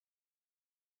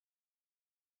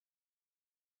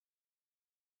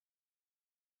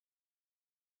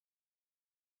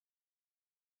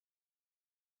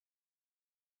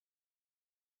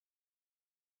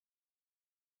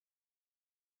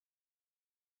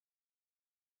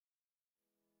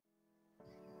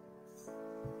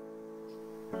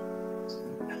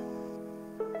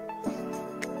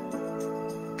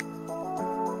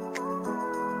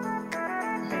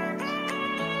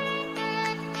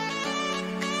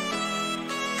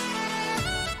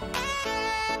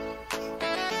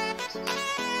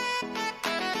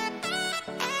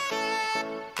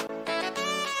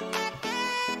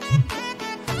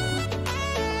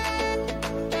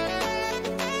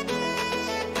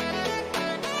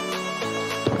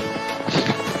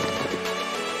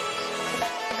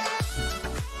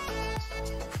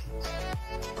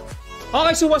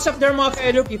Okay, so what's up there mga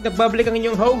ka-Edu? Nagbabalik ang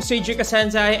inyong host, CJ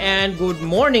Kasansay, and good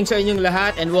morning sa inyong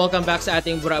lahat and welcome back sa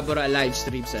ating Bura-Bura live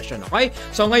stream session, okay?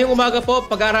 So ngayong umaga po,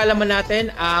 pag-aaralan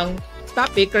natin ang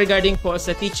topic regarding po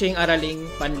sa teaching Araling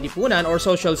Panlipunan or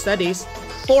Social Studies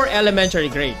for elementary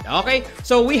grade, okay?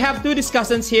 So we have two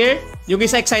discussants here. Yung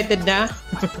isa excited na.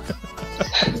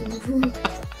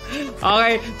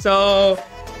 Okay, so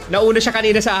nauna siya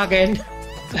kanina sa akin.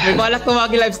 May balak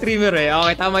tumagi live streamer eh.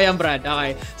 Okay, tama yan, Brad.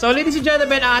 Okay. So, ladies and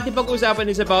gentlemen, ang ating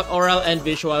pag-uusapan is about oral and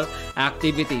visual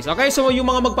activities. Okay, so yung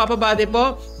mga magpapabati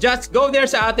po, just go there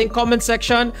sa ating comment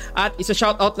section at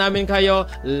isa-shoutout namin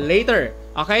kayo later.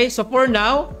 Okay, so for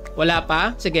now, wala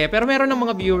pa. Sige, pero meron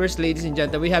ng mga viewers, ladies and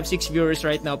gentlemen. We have 6 viewers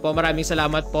right now po. Maraming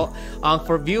salamat po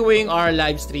for viewing our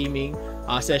live streaming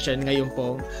session ngayon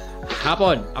pong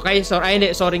hapon. Okay, so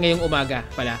sorry ngayong umaga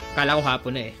pala. Kala ko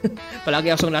hapon na eh.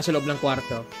 Palagi akong nasa loob ng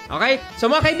kwarto. Okay,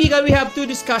 so mga kaibigan, we have two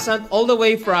discussants all the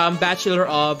way from Bachelor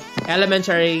of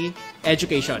Elementary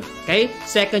Education. Okay,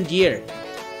 second year.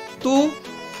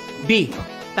 2B.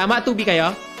 Tama, 2B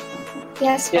kayo?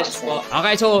 Yes po.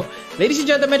 Okay, so ladies and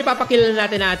gentlemen, ipapakilala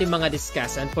natin ang ating mga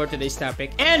discussant for today's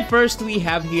topic. And first, we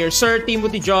have here Sir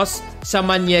Timothy Jos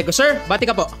Samaniego. Sir, bati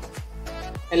ka po.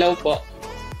 Hello po.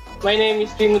 My name is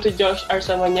Timothy Josh R.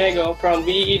 Samaniego from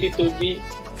BED2B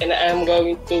and I am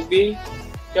going to be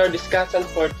your discussant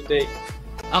for today.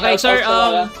 Okay, sir.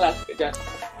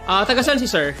 Taga saan si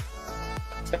sir?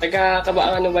 Taga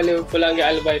Kabaangan ng Baliw,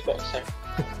 Pulanga, Albay po, sir.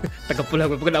 Taga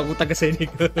Pulanga, pag ako taga Senig.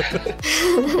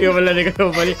 Yung wala na ka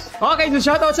Baliw. Okay,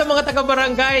 so shoutout sa mga taga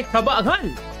Barangay Kabaangan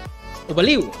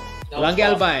Ubaliw,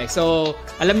 Pulanga, Albay. So,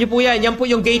 alam niyo po yan. Yan po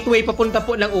yung gateway papunta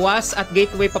po ng UAS at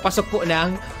gateway papasok po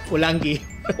ng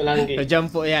Pulangi. So, dyan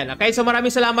po yan. Okay, so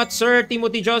maraming salamat, Sir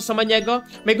Timothy Jos Samaniego.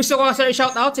 May gusto ko sir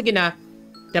i-shoutout? Sige na.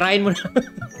 Tirahin mo na.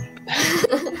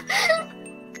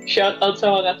 Shoutout sa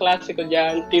mga klase ko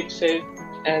dyan. Keep safe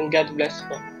and God bless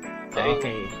po.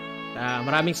 Okay.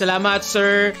 Maraming salamat,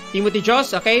 Sir Timothy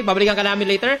Jos. Okay, babalikan ka namin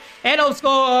later. And also,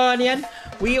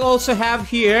 we also have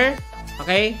here,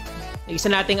 okay, isa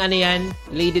nating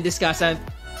lady discussant.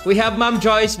 We have Ma'am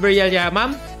Joyce Beryalia.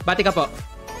 Ma'am, bati ka po.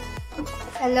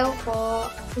 Hello po.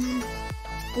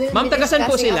 Ma'am, tagasan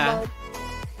po sila?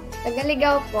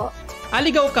 Tagaligaw po.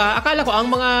 Ligaw ka? Akala ko ang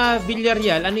mga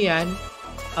Villarreal, ano yan?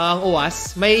 Ang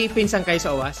UAS? May pinsan kayo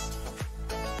sa UAS?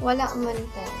 Wala man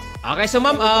po. Okay, so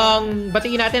ma'am,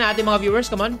 batiin natin ating mga viewers.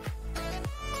 Come on.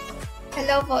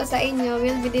 Hello po sa inyo.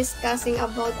 We'll be discussing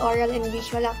about oral and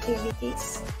visual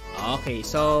activities. Okay,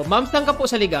 so ma'am, saan ka po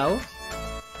sa ligaw?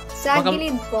 Sa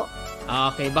gilid po.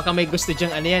 Okay, baka may gusto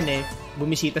dyang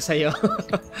bumisita sa'yo.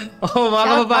 Oh, mga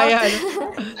kababayan.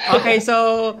 Okay, so,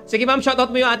 sige ma'am,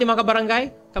 shoutout mo yung ating mga kabarangay.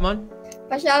 Come on.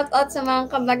 Pa-shoutout sa mga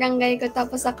kabarangay ko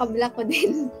tapos sa kabla ko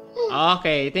din.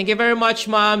 Okay, thank you very much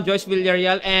ma'am Joyce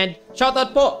Villarreal and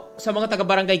shoutout po sa mga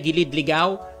taga-barangay Gilid,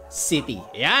 Ligao City.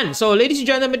 Ayan. So, ladies and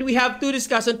gentlemen, we have two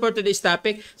discussants for today's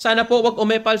topic. Sana po wag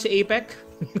umepal si APEC.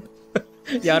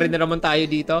 Yari na naman tayo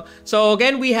dito. So,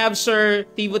 again, we have Sir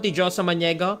Timothy Jos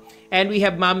Samaniego and we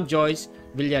have Ma'am Joyce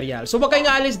Villarreal. So, wag kayong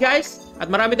aalis, guys.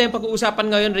 At marami tayong pag-uusapan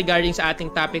ngayon regarding sa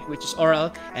ating topic which is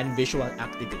oral and visual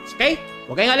activities. Okay?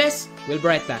 Wag kayong aalis. We'll be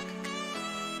right back.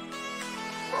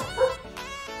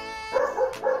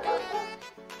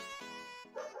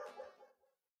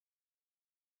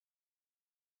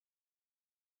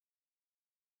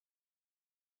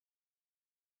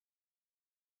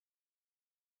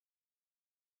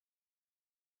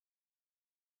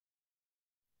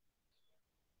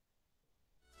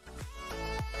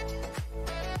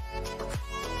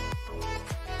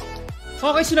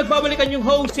 Okay, so nagbabalikan yung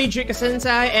host, CJ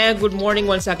Kasansay, and good morning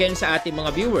once again sa ating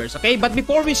mga viewers. Okay, but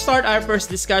before we start our first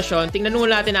discussion, tingnan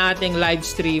muna natin ang ating live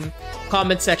stream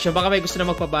comment section. Baka may gusto na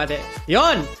magpabate.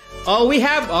 Yon! Oh, we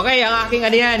have, okay, ang aking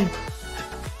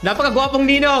napakagwapong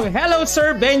ninong. Hello,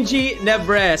 Sir Benji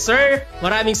Nebre. Sir,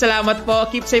 maraming salamat po.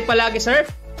 Keep safe palagi, sir.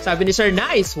 Sabi ni Sir,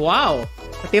 nice. Wow.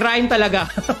 Tirahin talaga.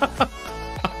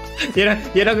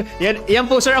 yan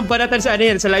po, sir, ang banatan sa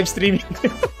sa live streaming.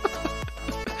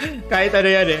 Kahit ano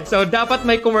yan So, dapat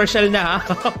may commercial na, ha?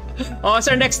 Oh,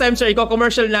 sir, next time, sir,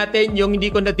 commercial natin yung hindi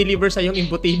ko na-deliver sa yung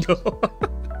imbutido.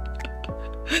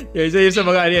 Yun sa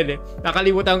mga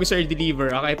nakalimutan ko, sir,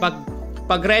 i-deliver. Okay,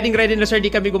 pag ready na, sir, di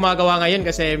kami gumagawa ngayon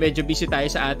kasi medyo busy tayo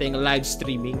sa ating live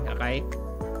streaming. Okay?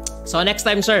 So, next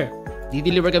time, sir,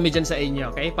 di-deliver kami dyan sa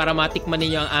inyo. Okay? Para matikman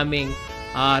ninyo ang aming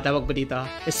tawag po dito,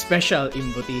 special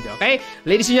imbutido. Okay?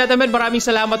 Ladies and gentlemen, maraming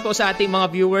salamat po sa ating mga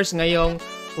viewers ngayong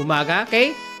umaga.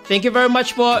 Okay? Thank you very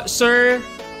much po, Sir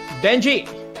Benji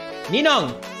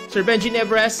Ninong, Sir Benji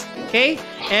Nebres. Okay?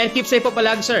 And keep safe po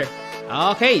palagi, sir.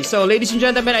 Okay, so ladies and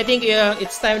gentlemen, I think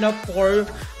it's time now for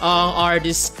our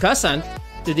discussant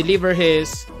to deliver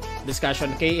his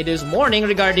discussion. Okay, it is morning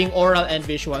regarding oral and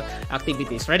visual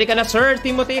activities. Ready ka na, Sir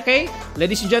Timothy? Okay,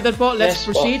 ladies and gentlemen po, let's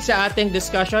proceed sa ating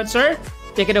discussion. Sir,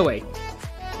 take it away.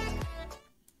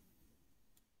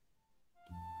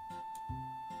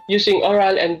 Using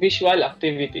oral and visual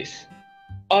activities.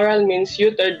 Oral means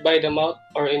uttered by the mouth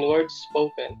or in words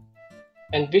spoken,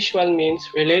 and visual means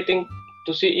relating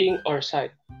to seeing or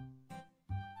sight.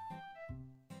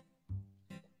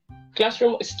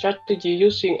 Classroom strategy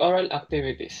using oral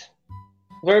activities.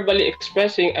 Verbally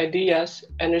expressing ideas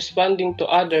and responding to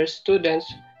other students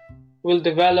will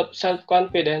develop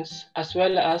self-confidence as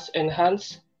well as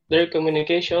enhance their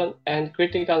communication and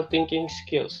critical thinking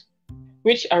skills,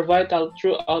 which are vital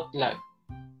throughout life.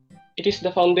 It is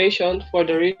the foundation for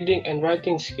the reading and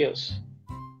writing skills.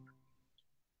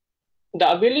 The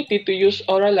ability to use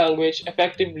oral language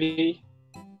effectively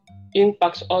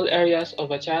impacts all areas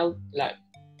of a child's life,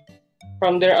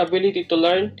 from their ability to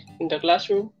learn in the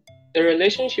classroom, their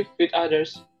relationship with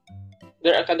others,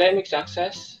 their academic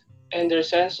success, and their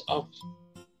sense of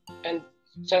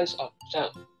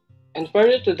self. And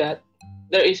further to that,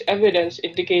 there is evidence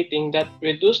indicating that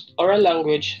reduced oral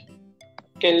language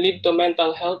can lead to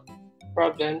mental health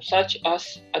problems such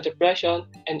as depression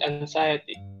and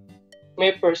anxiety may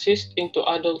persist into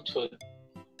adulthood.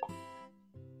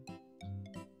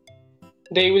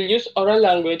 They will use oral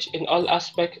language in all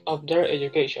aspects of their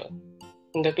education,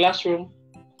 in the classroom,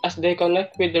 as they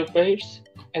connect with their peers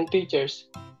and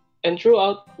teachers, and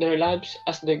throughout their lives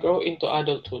as they grow into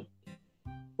adulthood.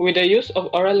 With the use of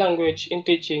oral language in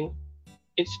teaching,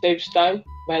 it saves time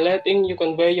by letting you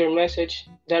convey your message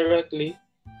directly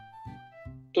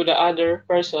to the other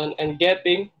person and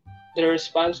getting the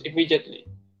response immediately.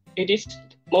 It is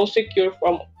most secure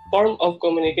form of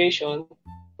communication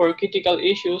for critical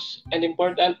issues and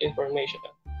important information.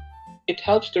 It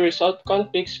helps to resolve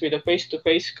conflicts with a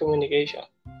face-to-face communication.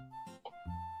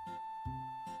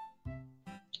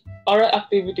 Oral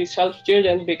activities help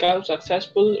children become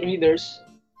successful readers,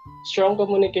 strong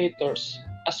communicators,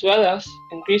 as well as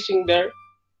increasing their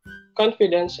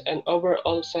confidence and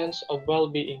overall sense of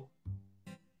well-being.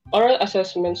 Oral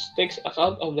assessments takes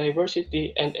account of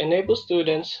diversity and enable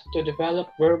students to develop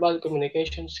verbal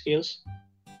communication skills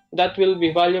that will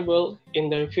be valuable in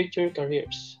their future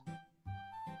careers.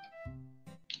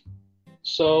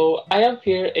 So I have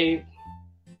here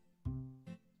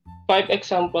 5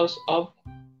 examples of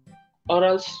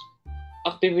oral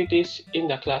activities in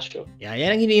the classroom. Yeah,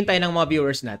 yan ang hinihintay ng mga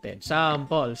viewers natin.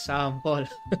 Sample.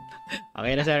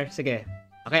 Okay na, sir. Sige.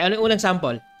 Okay, ano yung unang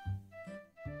sample?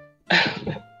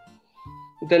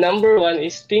 The number 1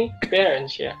 is think, pair, and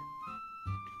share.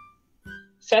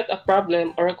 Set a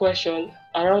problem or a question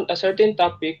around a certain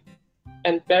topic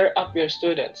and pair up your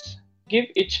students. Give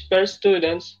each pair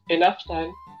students enough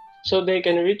time so they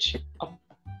can reach a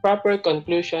proper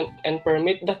conclusion and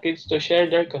permit the kids to share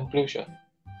their conclusion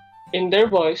in their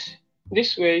voice.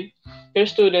 This way, your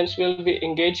students will be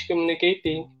engaged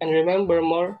communicating and remember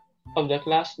more of the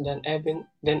class than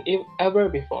ever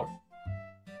before.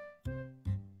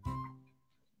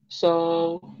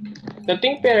 So, the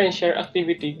Think, Pair, and Share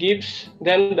activity gives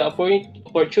them the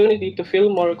opportunity to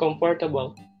feel more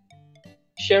comfortable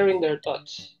sharing their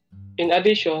thoughts. In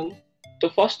addition to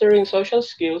fostering social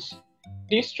skills,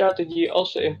 this strategy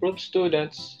also improves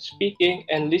students' speaking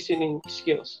and listening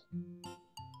skills.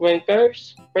 When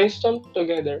pairs brainstorm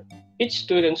together, each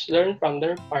student learns from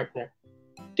their partner.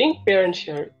 Think, Pair, and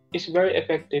Share is very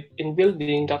effective in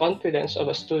building the confidence of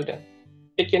a student.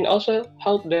 It can also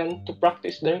help them to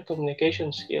practice their communication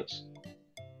skills.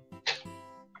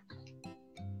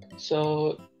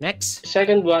 So, next.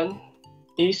 Second one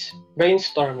is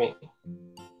brainstorming.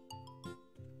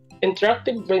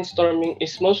 Interactive brainstorming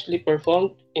is mostly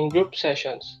performed in group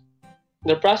sessions.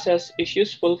 The process is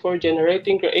useful for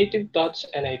generating creative thoughts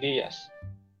and ideas.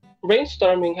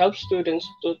 Brainstorming helps students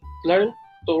to learn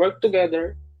to work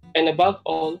together and above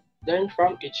all, learn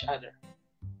from each other.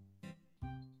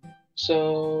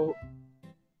 So,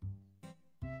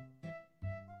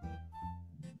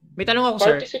 may tanong ako,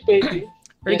 sir.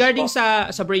 Regarding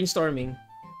yes, sa brainstorming,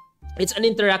 it's an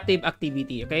interactive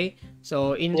activity, okay?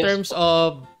 So, in terms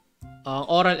of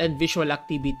oral and visual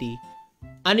activity,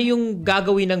 ano yung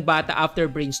gagawin ng bata after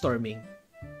brainstorming?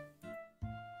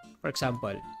 For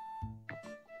example?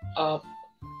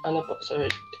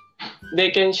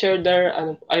 They can share their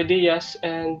ideas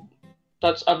and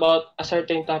thoughts about a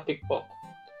certain topic po.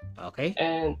 Okay.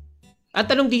 And ang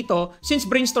tanong dito, since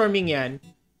brainstorming yan,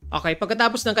 okay,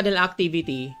 pagkatapos ng kanilang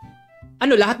activity,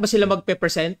 lahat ba sila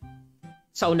magpe-present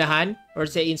sa unahan or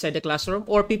say inside the classroom,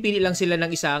 or pipili lang sila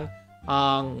ng isang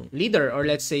leader or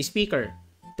let's say speaker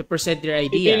to present their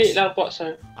ideas? Pipili lang po,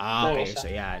 sir. Okay. So,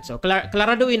 yan. So,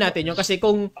 klaraduhin natin yun kasi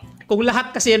kung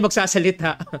lahat kasi yan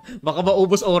magsasalita, baka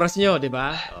maubos oras nyo, di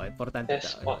ba? Importante.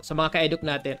 Yes, sa mga ka-eduk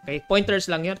natin. Okay, pointers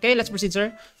lang yun. Okay, let's proceed,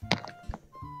 sir.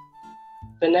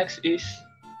 The next is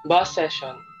bus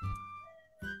session.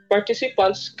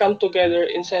 Participants come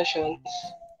together in sessions,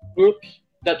 groups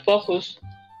that focus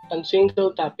on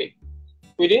single topic.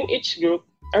 Within each group,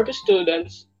 every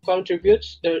student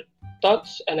contributes their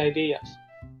thoughts and ideas,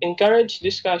 encourage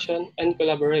discussion and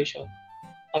collaboration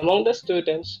among the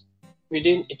students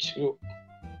within each group.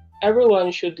 Everyone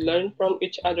should learn from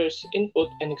each other's input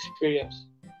and experience.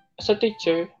 As a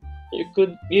teacher, you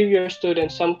could give your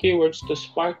students some keywords to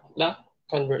spark the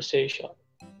conversation.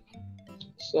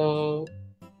 So,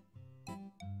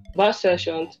 bus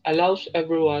sessions allows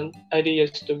everyone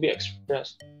ideas to be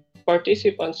expressed.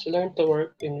 Participants learn to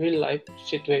work in real-life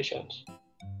situations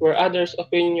where others'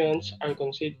 opinions are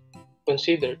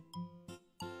considered.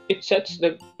 It sets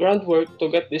the groundwork to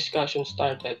get discussion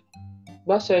started.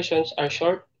 Bus sessions are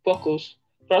short, focused,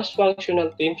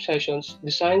 cross-functional team sessions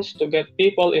designed to get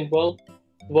people involved,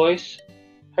 voice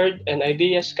heard, and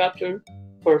ideas captured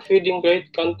for feeding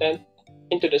great content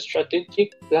into the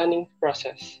strategic planning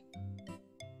process.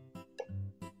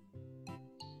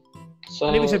 So,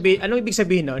 Ano ibig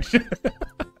sabihin nun?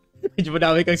 Medyo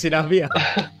madami kang sinabi,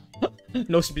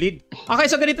 Nosebleed. Okay,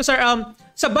 so ganito, sir.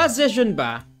 Sa bus session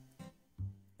ba,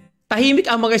 tahimik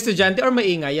ang mga estudyante or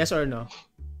maingay? Yes or no?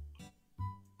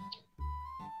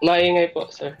 maingay po,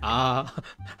 sir.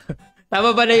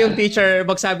 Tama ba na yung teacher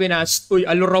magsabi na, uy,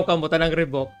 aluraw ka mo, tanang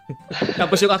revoke.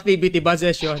 Tapos yung activity, bus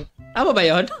session. Tama ba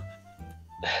yon?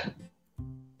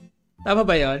 Tama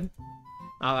ba yon?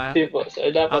 Okay. Hindi po,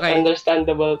 sir. Dapat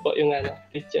understandable po yung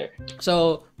teacher.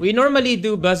 So, we normally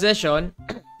do bus session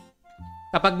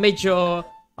kapag medyo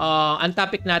ang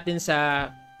topic natin sa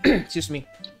excuse me,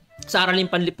 sa Araling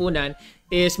Panlipunan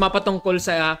is mapatungkol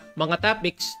sa mga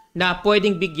topics na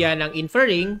pwedeng bigyan ng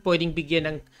inferring, pwedeng bigyan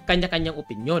ng kanya-kanyang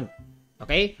opinion.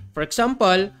 Okay? For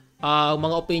example,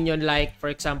 mga opinion like,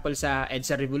 for example, sa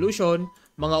EDSA Revolution,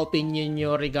 mga opinion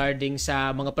nyo regarding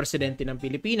sa mga presidente ng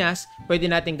Pilipinas, pwede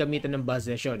natin gamitin ng bus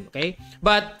session. Okay?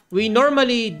 But we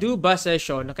normally do bus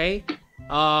session, okay?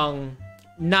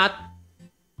 Not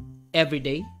every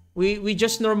day. We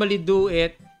just normally do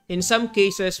it in some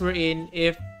cases wherein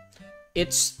if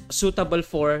it's suitable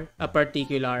for a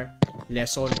particular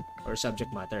lesson or subject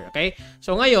matter. Okay?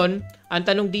 So ngayon, ang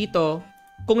tanong dito,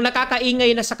 kung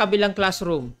nakakaingay na sa kabilang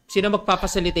classroom, sino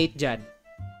magpapacilitate dyan?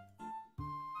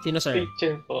 Sino, sir?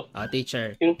 Teacher po. Teacher.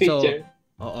 Yung teacher.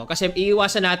 So, oo. Kasi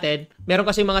iiwasan natin, meron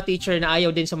kasi mga teacher na ayaw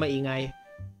din sa maingay.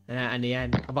 Na ano yan.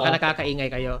 Baka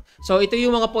nakakaingay kayo. So, ito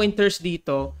yung mga pointers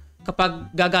dito kapag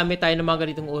gagamit tayo ng mga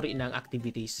ganitong uri ng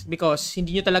activities. Because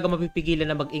hindi nyo talaga mapipigilan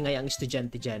na mag-ingay ang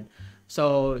estudyante dyan.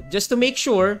 So, just to make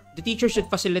sure, the teacher should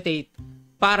facilitate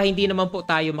para hindi naman po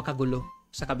tayo makagulo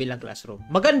sa kabilang classroom.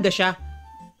 Maganda siya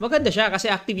kasi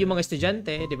active yung mga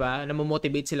estudyante, di ba?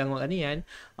 Namomotivate silang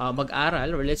mag-aral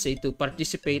or let's say to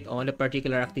participate on a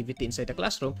particular activity inside the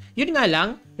classroom. Yun nga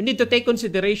lang, you need to take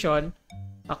consideration,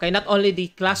 okay, not only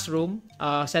the classroom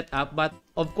setup, but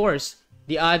of course,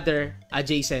 the other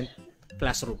adjacent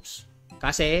classrooms.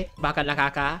 Kasi baka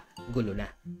nakakagulo na.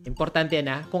 Importante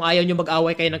na, kung ayaw nyo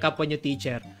mag-away kayo ng kapwa nyo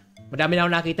teacher, madami na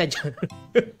ako nakita dyan.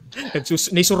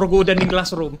 Nisurugudan ng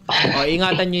classroom.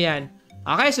 Ingatan nyo yan.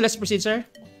 Okay, so let's proceed, sir.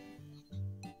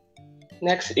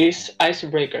 Next is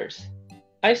icebreakers.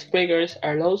 Icebreakers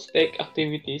are low-stake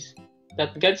activities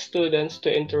that get students to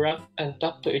interact and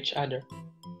talk to each other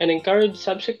and encourage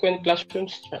subsequent classroom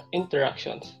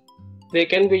interactions. They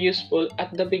can be useful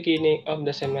at the beginning of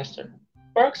the semester.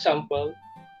 For example,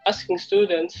 asking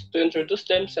students to introduce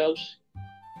themselves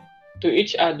to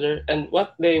each other and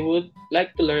what they would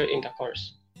like to learn in the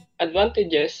course.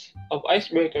 Advantages of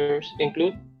icebreakers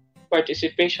include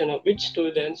participation of each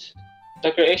student,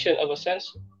 the creation of a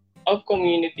sense of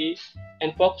community,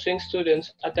 and focusing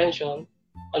students' attention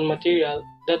on material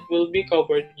that will be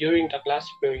covered during the class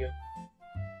period.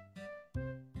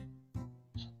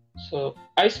 So,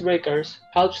 icebreakers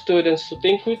help students to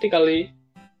think critically.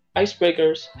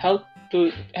 Icebreakers help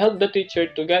the teacher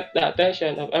to get the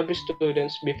attention of every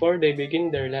student before they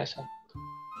begin their lesson.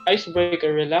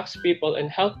 Icebreaker relax people and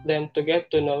help them to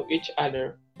get to know each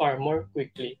other far more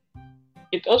quickly.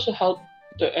 It also helps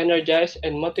to energize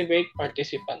and motivate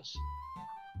participants.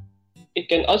 It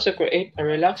can also create a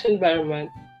relaxed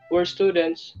environment where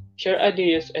students share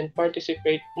ideas and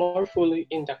participate more fully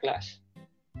in the class.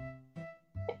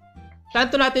 Saan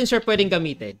to natin, sir, pwedeng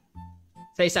gamitin?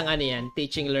 Sa isang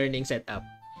teaching learning setup.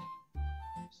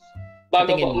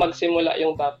 Bago po magsimula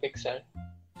yung topic, sir.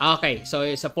 Okay, so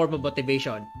it's a form of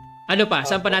motivation. Ano pa?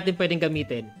 Saan pa natin pwedeng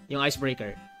gamitin yung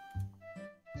icebreaker?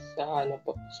 Sa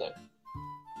po, sir?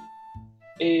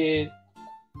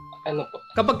 Po?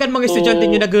 Kapag kan mga estudyante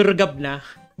nyo nag-rugab na.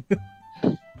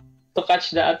 To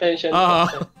catch the attention. Po,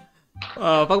 sir.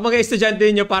 Pag mga estudyante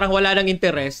nyo parang wala nang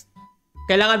interest,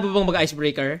 kailangan mo bang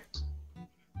mag-icebreaker?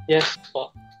 Yes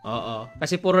po. Oo.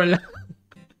 Kasi puro lang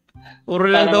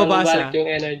daw basa. Para bumalik yung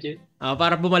energy.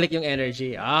 Para bumalik yung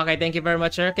energy. Okay, thank you very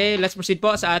much, sir. Okay, let's proceed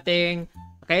po sa ating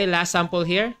last sample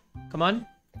here. Come on.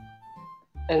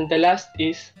 And the last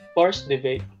is forced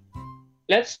debate.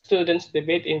 Let students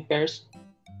debate in pairs.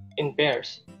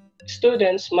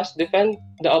 Students must defend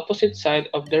the opposite side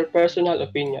of their personal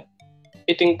opinion.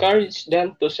 It encourages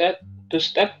them to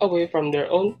step away from their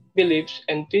own beliefs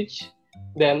and teach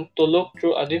them to look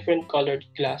through a different colored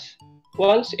glass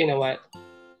once in a while.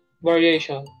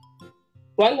 Variation.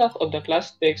 One half of the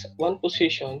class takes one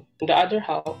position, the other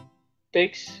half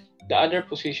takes the other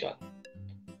position.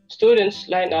 Students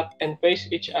line up and face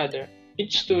each other.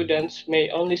 Each student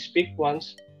may only speak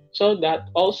once so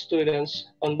that all students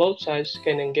on both sides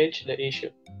can engage the issue.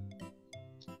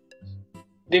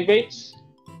 Debates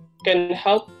can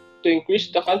help to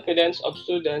increase the confidence of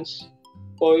students,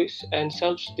 poise, and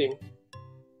self-esteem,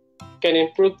 can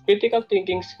improve critical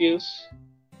thinking skills,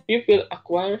 pupils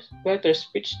acquire better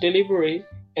speech delivery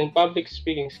and public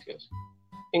speaking skills,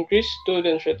 increase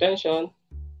students' retention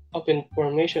of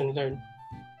information learned.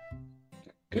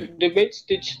 Debates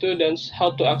teach students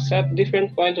how to accept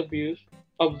different points of view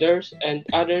of theirs and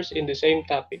others in the same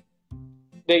topic.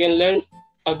 They can learn,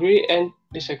 agree, and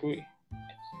disagree.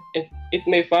 It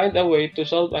may find a way to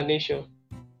solve an issue,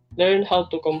 learn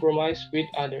how to compromise with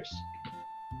others.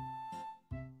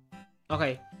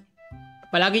 Okay.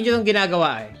 Palagi nyo itong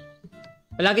ginagawa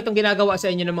Palagi itong ginagawa sa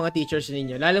inyo ng mga teachers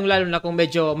ninyo. Lalong-lalo na kung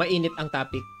medyo mainit ang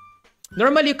topic.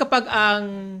 Normally, kapag ang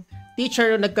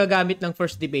teacher nagkagamit ng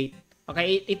first debate,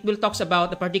 it will talks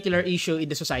about a particular issue in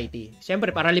the society.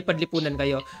 Siyempre, para lipad-lipunan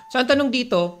kayo. So, ang tanong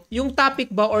dito, yung topic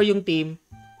ba or yung theme,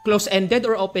 close-ended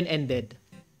or open-ended?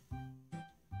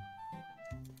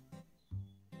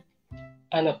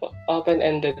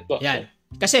 Open-ended po. Yan.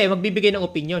 Kasi magbibigay ng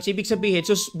opinion. So, ibig sabihin,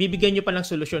 bibigyan nyo pa ng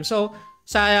solusyon. So,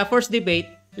 sa first debate,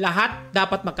 lahat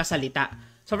dapat magkasalita.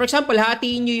 So, for example,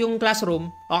 hatiin nyo yung classroom.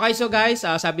 Okay, so guys,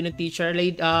 sabi ng teacher,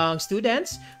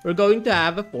 students, we're going to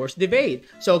have a forced debate.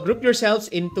 So, group yourselves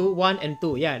into 1 and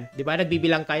 2. Yan. Di ba?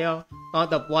 Nagbibilang kayo.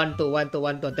 Count of 1, 2, 1, 2,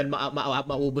 1, 2 until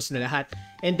maubos na lahat.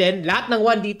 And then, lahat ng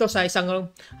 1 dito sa isang,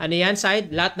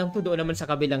 side, lahat ng 2 doon naman sa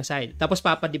kabilang side. Tapos,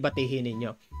 papadibatehin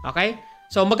ninyo. Okay?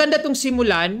 So, maganda tong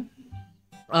simulan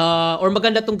or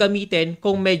maganda tong gamitin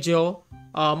kung medyo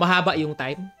mahaba yung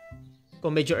time.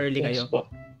 Kung medyo early kayo.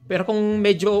 Pero kung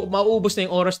medyo mauubos na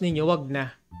yung oras ninyo, wag na.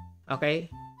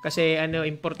 Okay? Kasi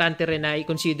importante rin na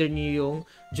i-consider niyo yung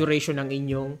duration ng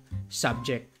inyong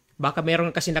subject. Baka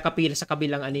meron kasi nakapila sa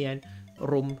kabilang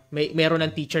room. Meron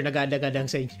ng teacher nag-adagadang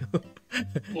sa inyo.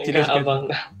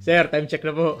 Nag-aabang na. Sir, time check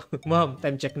na po. Ma'am,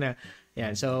 time check na.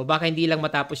 Yan. So, baka hindi lang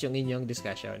matapos yung inyong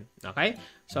discussion. Okay?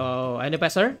 So, ano pa,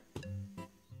 sir?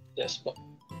 Yes po.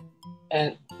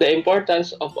 And the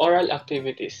importance of oral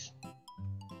activities.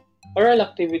 Oral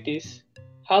activities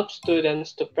help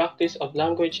students to practice of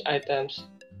language items,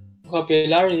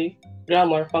 vocabulary,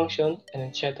 grammar function, and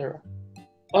etc.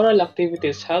 Oral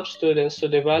activities help students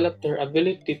to develop their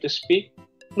ability to speak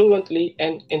fluently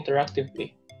and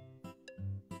interactively.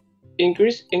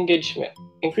 Increases engagement.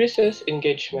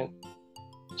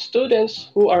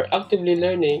 Students who are actively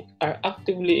learning are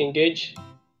actively engaged,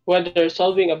 whether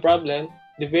solving a problem,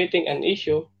 debating an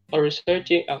issue, or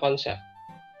researching a concept.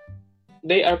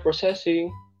 They are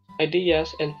processing ideas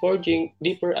and forging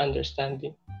deeper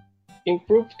understanding,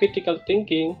 improve critical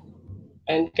thinking,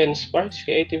 and can spark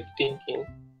creative thinking.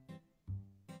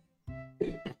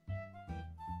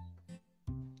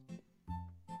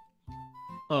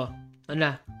 Oh, ano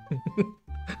na?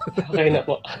 Okay na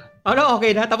po.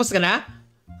 Okay na? Tapos ka na?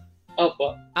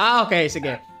 Opo. Okay,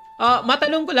 sige.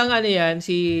 Matanong ko lang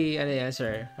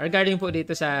sir. Regarding po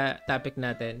dito sa topic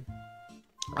natin.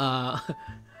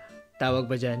 Tawag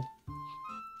ba dyan?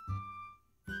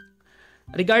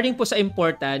 Regarding po sa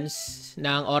importance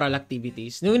ng oral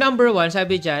activities. Yung number 1,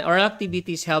 sabi dyan, oral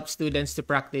activities help students to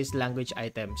practice language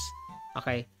items.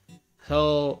 Okay?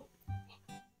 So,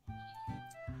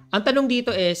 ang tanong dito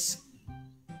is,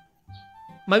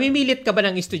 mamimilit ka ba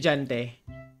ng estudyante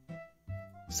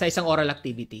sa isang oral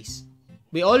activities?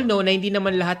 We all know na hindi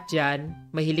naman lahat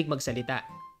dyan mahilig magsalita.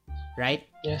 Right?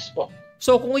 Yes po.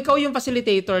 So, kung ikaw yung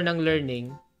facilitator ng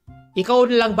learning, ikaw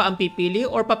lang ba ang pipili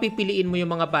or papipiliin mo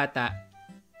yung mga bata?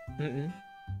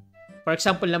 For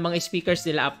example, ng mga speakers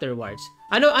nila afterwards.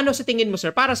 Ano sa tingin mo, sir?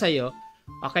 Para sa'yo,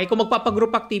 okay, kung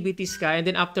magpapagroup activities ka and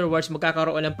then afterwards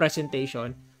magkakaroon ng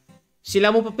presentation, sila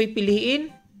mo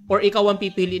papipiliin or ikaw ang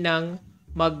pipili ng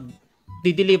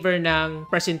mag-deliver ng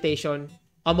presentation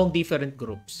among different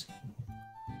groups?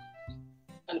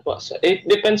 Ano po, sir? It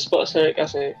depends po, sir,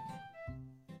 kasi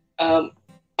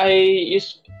I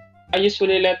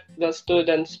usually let the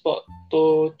students po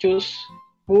to choose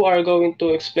who are going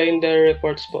to explain their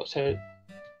reports po, sir.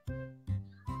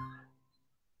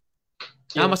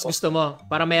 Mas gusto mo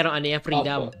para mayroong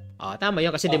freedom. Tama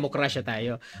yun kasi demokrasya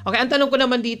tayo. Okay, ang tanong ko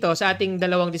naman dito sa ating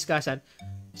dalawang discussion,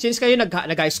 since kayo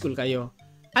nag-high school kayo,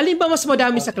 alin ba mas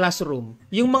madami sa classroom?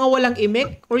 Yung mga walang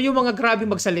imik or yung mga grabe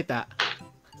magsalita?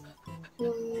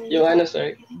 Yung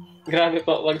sir, grabe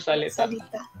po magsalita.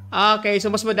 Okay,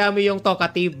 so mas madami yung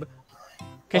talkative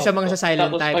kaysa mga sa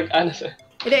silent tapos type. Tapos sir?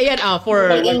 Hindi, yan, for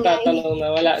magtatanong na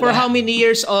wala for na. how many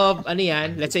years of,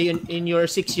 let's say in your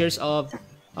 6 years of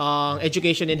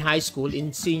education in high school,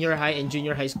 in senior high and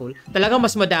junior high school, talagang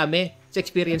mas madami sa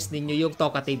experience ninyo yung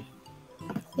talkative.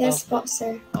 Yes po,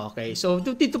 sir. Okay. So,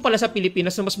 dito pala sa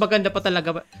Pilipinas, mas maganda pa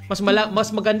talaga, mas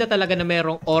maganda talaga na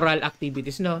merong oral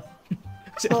activities, no?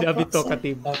 Kasi dami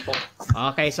talkative.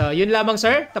 Okay. So, yun lamang,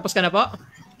 sir. Tapos ka na po?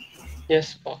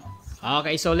 Yes po.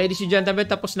 Okay. So, ladies and gentlemen,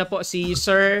 tapos na po si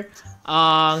Sir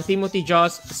Timothy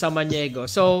Jos Samaniego.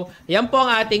 So, yan po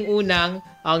ang ating unang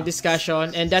discussion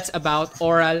and that's about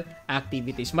oral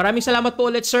activities. Maraming salamat po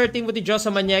ulit, Sir Timothy Jos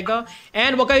Samaniego.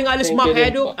 And huwag kayong alis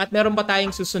mga Edu at meron pa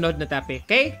tayong susunod na topic.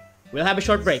 Okay? We'll have a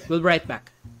short break. We'll be right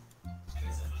back.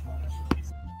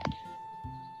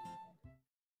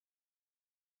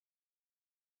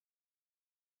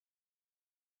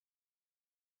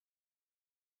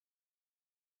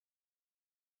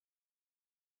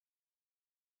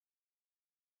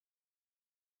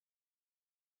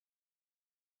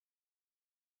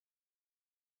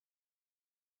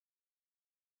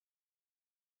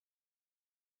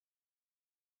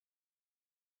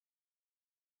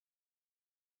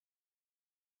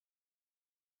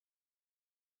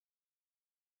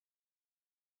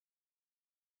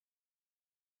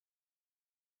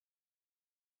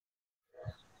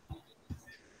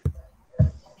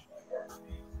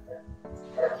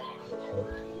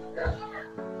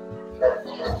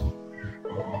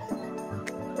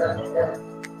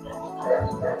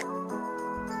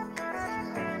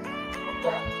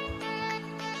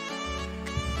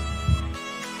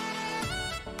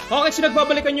 Okay, so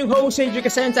nagbabalikan yung host, Cedric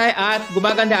Casentay, at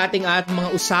gumaganda ating mga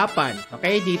usapan,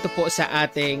 okay, dito po sa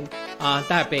ating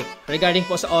topic regarding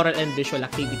po sa oral and visual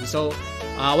activities. So,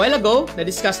 a while ago,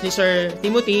 na-discuss ni Sir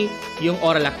Timothy yung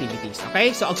oral activities,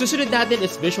 okay? So, ang susunod natin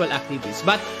is visual activities.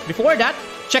 But before that,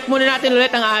 check muna natin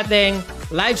ulit ang ating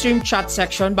live stream chat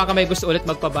section. Baka may gusto ulit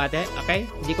magpabate, okay?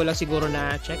 Hindi ko lang siguro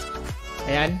na-check.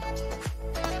 Ayan.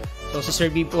 So, si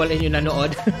Sir B po yung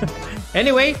nanood.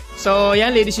 Anyway, so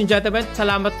yan, ladies and gentlemen,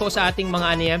 salamat po sa ating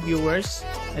mga viewers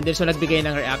and then so nagbigay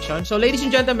ng reaction. So, ladies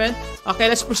and gentlemen, okay,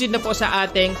 let's proceed na po sa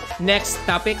ating next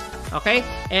topic, okay?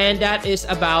 And that is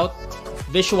about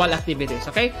visual activities,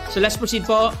 okay? So, let's proceed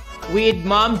po with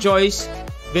Ma'am Joyce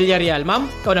Villarreal. Ma'am,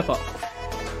 ikaw na po.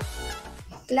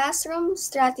 Classroom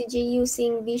strategy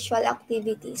using visual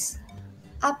activities.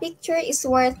 A picture is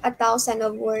worth 1,000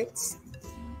 of words.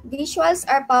 Visuals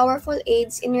are powerful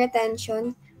aids in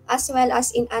retention as well as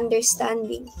in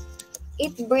understanding.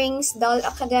 It brings dull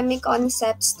academic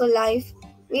concepts to life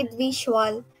with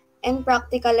visual and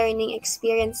practical learning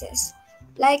experiences.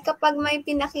 Like kapag may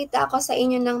pinakita ako sa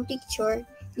inyo ng picture,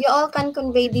 you all can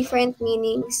convey different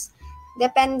meanings.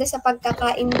 Depende sa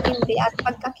pagkakaintindi at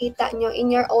pagkakita nyo in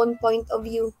your own point of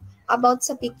view about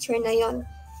sa picture na yon.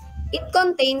 It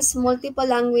contains multiple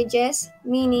languages,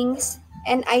 meanings,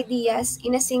 and ideas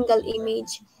in a single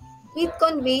image. It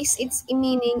conveys its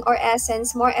meaning or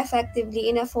essence more effectively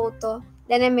in a photo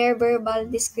than a mere verbal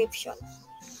description.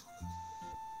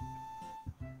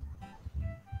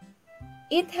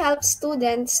 It helps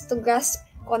students to grasp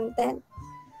content.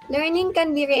 Learning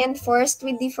can be reinforced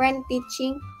with different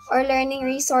teaching or learning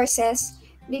resources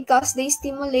because they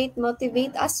stimulate,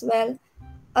 motivate as well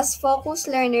as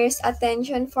focus learners'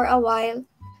 attention for a while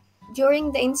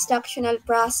during the instructional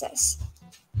process.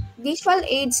 Visual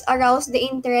aids arouse the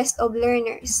interest of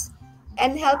learners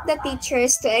and help the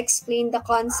teachers to explain the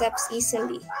concepts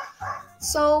easily.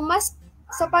 So,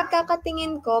 sa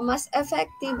pagkakatingin ko, mas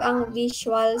effective ang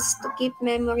visuals to keep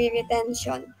memory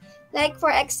retention. Like for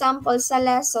example, sa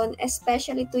lesson,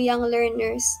 especially to young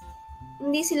learners,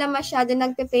 hindi sila masyado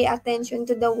nagpe-pay attention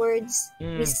to the words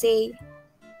we say.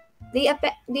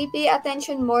 They pay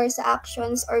attention more sa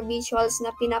actions or visuals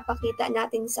na pinapakita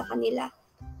natin sa kanila.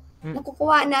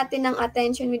 Nakukuha natin ng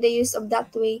attention with the use of that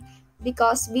way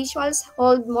because visuals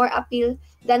hold more appeal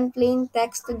than plain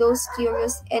text to those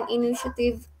curious and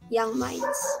initiative young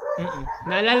minds.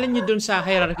 Naalala nyo dun sa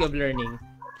hierarchy of learning,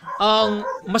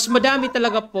 mas madami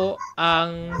talaga po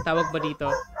ang tawag ba dito,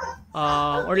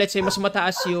 or let's say mas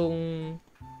mataas yung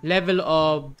level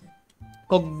of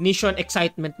cognition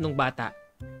excitement ng bata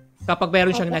kapag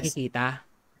meron siyang nakikita.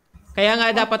 Kaya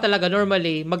nga dapat talaga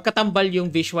normally magkatambal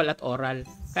yung visual at oral.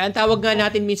 Kaya ang tawag nga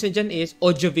natin minsan dyan is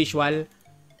audio-visual.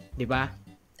 Di ba?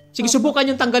 Sige, subukan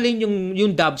yung tanggalin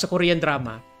yung dub sa Korean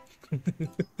drama.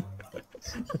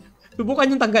 Subukan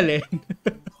yung tanggalin.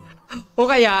 O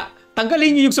kaya,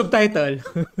 tanggalin nyo yung subtitle.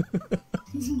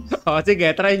 O, sige,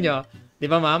 try nyo.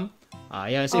 Di ba, ma'am?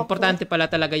 Yan. So, importante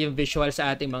pala talaga yung visual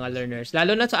sa ating mga learners.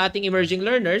 Lalo na sa ating emerging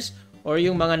learners or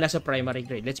yung mga nasa primary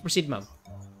grade. Let's proceed, ma'am.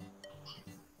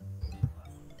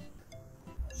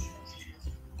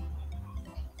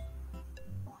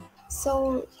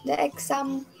 So, the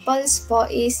examples po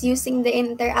is using the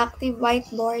interactive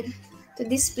whiteboard to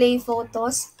display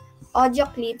photos, audio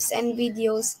clips, and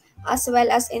videos, as well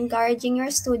as encouraging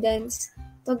your students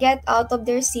to get out of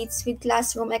their seats with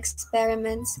classroom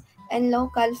experiments and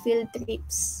local field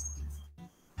trips.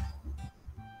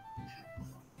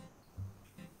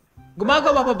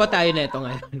 Gumagawa pa ba tayo na ito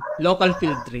ngayon? Local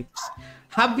field trips.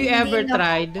 Have you ever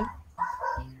tried,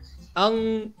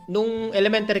 nung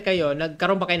elementary kayo,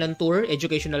 nagkaroon ba kayo ng tour,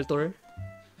 educational tour?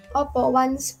 Opo,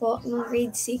 once po, nung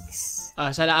grade 6.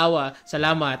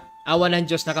 Salamat. Awa ng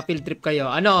Diyos, naka-field trip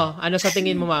kayo. Ano sa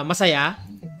tingin mo, ma? Masaya?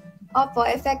 Opo,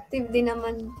 effective din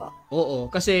naman po. Oo,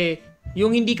 kasi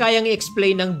yung hindi kayang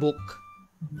i-explain ng book,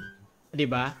 di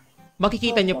ba?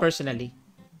 Makikita nyo personally.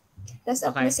 Tapos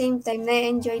at the same time,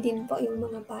 na-enjoy din po yung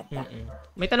mga bata.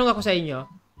 May tanong ako sa inyo.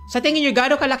 Sa tingin nyo,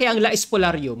 gaano kalaki ang La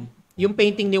Espolarium? Yung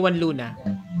painting ni Juan Luna?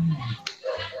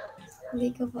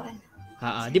 Hindi ko po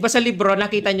alam. Di ba sa libro,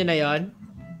 nakita nyo na yon?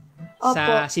 Opo.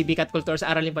 Sa Civic at Culture, sa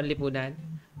Araling Panlipunan?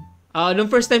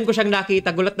 Nung first time ko siyang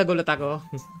nakita, gulat na gulat ako.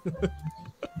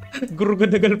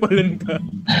 Gurugadagal-palan ka.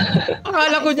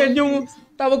 Akala ko dyan yung,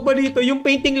 tawag ba dito, yung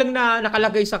painting lang na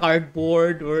nakalagay sa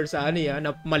cardboard or sa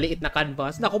na maliit na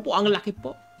canvas. Naku po, ang laki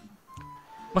po.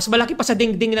 Mas malaki pa sa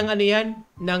dingding ng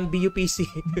ng BUPC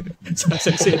sa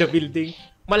Salcedo Building.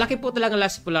 Malaki po talaga ang La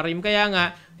Espolarium. Kaya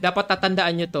nga, dapat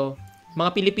tatandaan nyo to.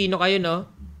 Mga Pilipino kayo, no?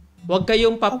 Huwag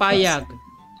kayong papayag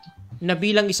na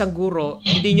bilang isang guro,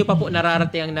 hindi nyo pa po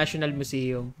nararating ang National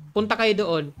Museum. Punta kayo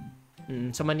doon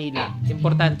sa Manila.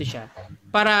 Importante siya.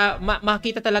 Para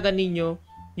makita talaga ninyo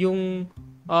yung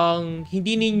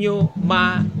hindi ninyo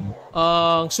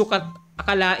sukat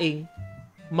akalaing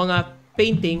mga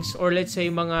paintings or let's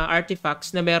say mga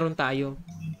artifacts na meron tayo.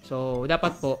 So,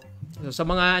 dapat po. So, sa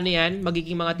mga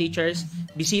magiging mga teachers,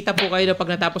 bisita po kayo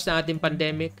pag natapos na ating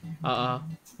pandemic.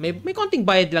 May konting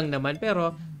bayad lang naman,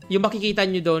 pero yung makikita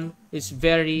nyo doon is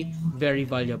very, very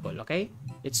valuable. Okay?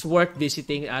 It's worth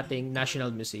visiting ating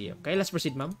National Museum. Okay, let's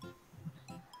proceed, ma'am.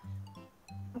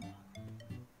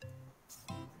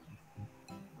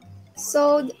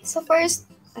 So first,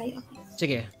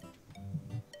 Sige.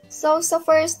 So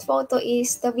first photo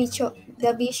is the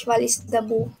visual is the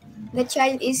book. The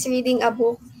child is reading a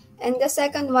book. And the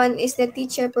second one is the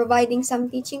teacher providing some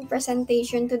teaching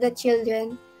presentation to the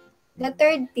children. The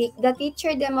third pic, the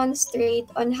teacher demonstrate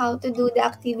on how to do the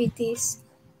activities.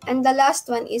 And the last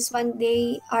one is when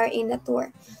they are in a tour.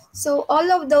 So all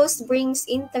of those brings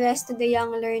interest to the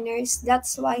young learners.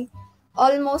 That's why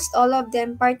almost all of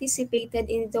them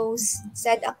participated in those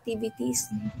said activities.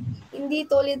 Hindi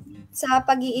tulad sa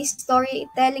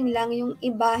pag-i-storytelling lang, yung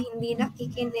iba hindi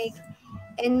nakikinig.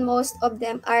 And most of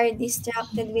them are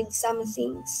distracted with some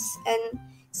things. And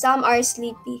some are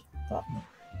sleepy.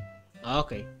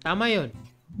 Okay, tama yun.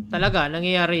 Talaga,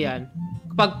 nangyayari yan.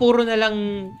 Kapag puro na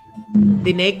lang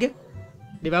dinig,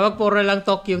 di ba? Pag puro na lang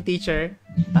talk yung teacher,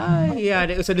 ay,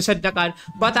 yan, usad-usad na kan.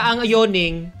 Bata ang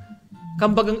yoning,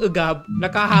 kambagang ugab,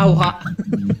 nakahawha.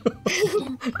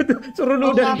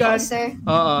 Surunudan ka.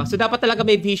 Oo. So, dapat talaga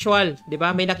may visual, di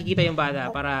ba? May nakikita yung bata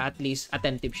para at least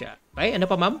attentive siya. Okay, ano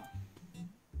pa, ma'am?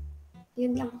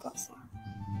 Yun lang po, sir.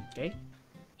 Okay.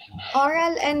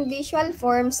 Oral and visual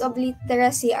forms of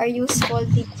literacy are useful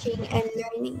teaching and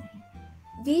learning.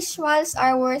 Visuals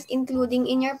are worth including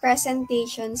in your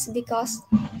presentations because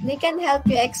they can help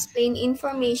you explain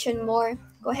information more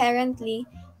coherently,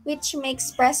 which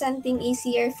makes presenting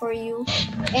easier for you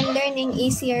and learning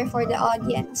easier for the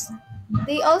audience.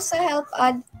 They also help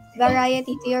add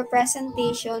variety to your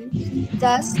presentation,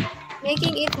 thus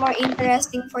making it more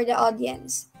interesting for the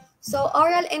audience. So,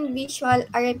 oral and visual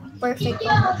are a perfect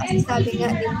combo kasi sabi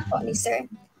nga din po ni Sir.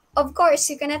 Of course,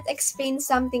 you cannot explain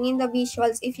something in the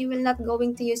visuals if you will not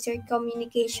going to use your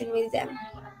communication with them.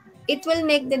 It will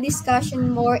make the discussion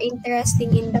more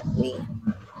interesting in that way.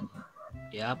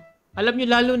 Yep. Alam nyo,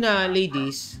 lalo na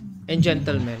ladies and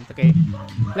gentlemen, okay?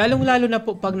 Lalong-lalo na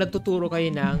po pag nagtuturo kayo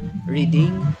ng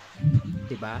reading,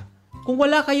 diba? Kung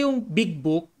wala kayong big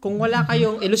book, kung wala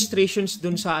kayong illustrations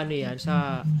dun sa ano yan,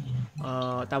 sa,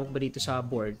 tawag ba dito sa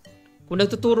board, kung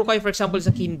nagtuturo kayo, for example,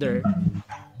 sa kinder,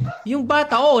 yung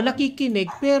bata, nakikinig,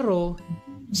 pero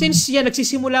since yan,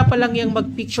 nagsisimula pa lang yung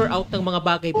mag-picture out ng mga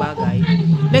bagay-bagay,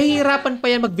 nahihirapan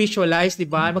pa yan mag-visualize, di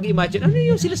ba? Mag-imagine, ano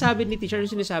yung sinasabi ni teacher, ano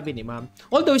yung sinasabi ni ma'am.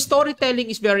 Although, storytelling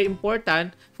is very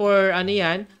important for,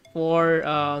 for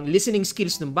listening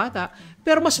skills ng bata,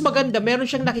 pero mas maganda, meron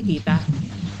siyang nakikita.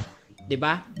 Di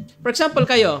ba? For example,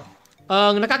 kayo,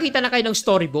 nakakita na kayo ng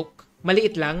storybook,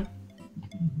 maliit lang.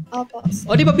 Opo.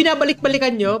 O, di ba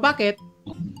binabalik-balikan nyo? Bakit?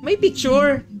 May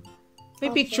picture.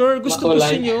 May picture.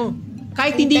 Gusto-gusto nyo.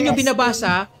 Kahit hindi nyo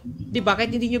binabasa, di ba?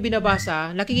 Kahit hindi nyo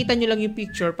binabasa, nakikita nyo lang yung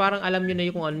picture, parang alam nyo na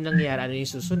yung kung ano nangyayari, ano yung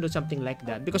susunod, something like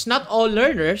that. Because not all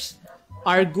learners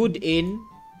are good in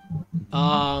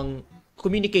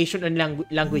communication and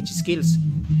language skills.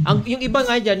 Yung iba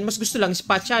nga dyan, mas gusto lang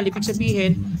spatial. Ibig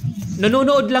sabihin,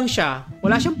 nanonood lang siya.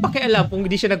 Wala siyang pakialam kung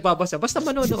hindi siya nagbabasa. Basta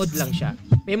manonood lang siya.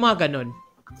 May mga ganon.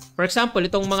 For example,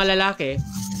 itong mga lalaki,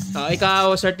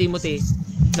 ikaw, Sir Timothy,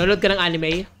 nanonood ka ng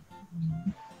anime?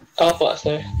 Opo,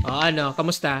 sir.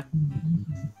 Kamusta?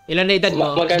 Ilan na edad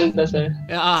mo? Maganda, sir.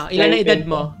 Ilan na edad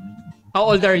mo? How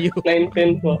old are you?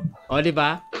 19 po. Di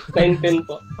ba? 19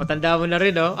 po. Tanda mo na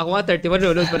rin, Ako nga, 31,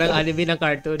 nanonood pa ng anime ng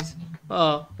cartoons.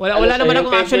 Wala naman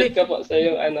akong actually... Yung favorite ko po, sir,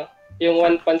 yung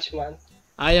One Punch Man.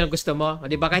 Yan gusto mo.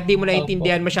 Di ba? Kahit di mo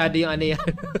naiintindihan masyado yung ano yan.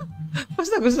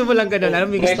 Basta gusto mo lang ganun. Alam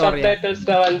mo yung story. May subtitles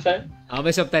naman, sir.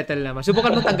 May subtitle naman.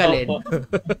 Subukan mo tanggalin.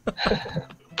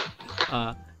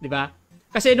 Di ba?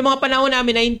 Kasi noong mga panahon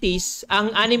namin, 90s,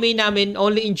 ang anime namin,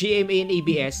 only in GMA and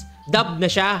ABS, dub na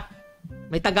siya.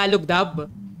 May Tagalog dub.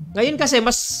 Ngayon kasi,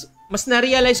 mas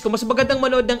na-realize ko, mas magandang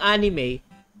manood ng anime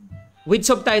with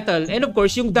subtitle. And of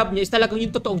course, yung dub niya is talagang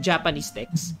yung totoong Japanese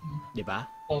text. Di ba?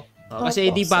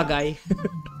 Kasi hindi bagay.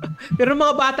 Pero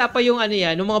mga bata pa yung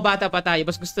nung mga bata pa tayo,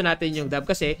 mas gusto natin yung dub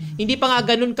kasi hindi pa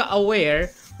nga ganun ka-aware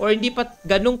or hindi pa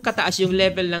ganun kataas yung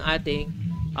level ng ating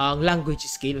language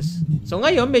skills. So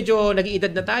ngayon, medyo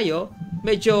nag-iedad na tayo,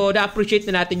 medyo na-appreciate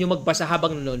na natin yung magbasa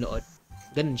habang nanonood.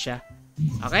 Ganun siya.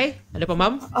 Okay? Ano pa,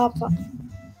 ma'am? Opo.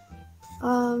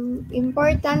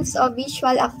 Importance of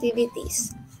visual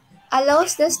activities.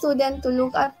 Allows the student to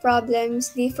look at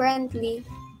problems differently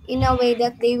in a way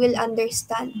that they will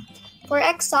understand. For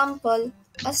example,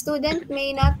 a student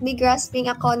may not be grasping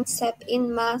a concept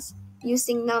in math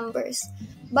using numbers,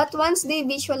 but once they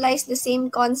visualize the same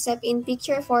concept in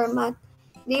picture format,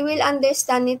 they will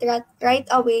understand it right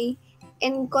away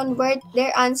and convert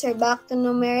their answer back to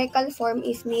numerical form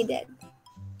if needed.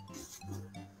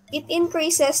 It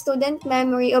increases student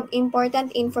memory of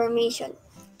important information.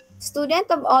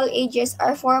 Students of all ages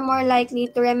are far more likely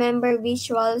to remember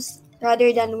visuals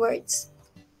rather than words.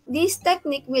 This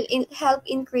technique will help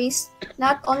increase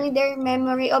not only their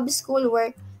memory of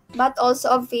schoolwork, but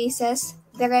also of faces,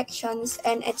 directions,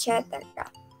 and etc.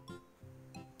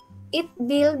 It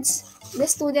builds the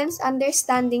students'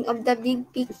 understanding of the big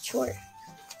picture.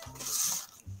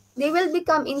 They will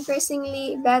become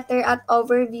increasingly better at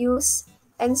overviews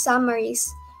and summaries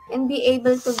and be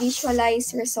able to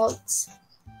visualize results.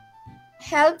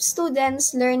 Help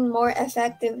students learn more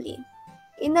effectively.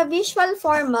 In a visual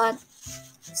format,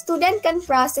 student can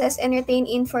process and retain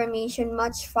information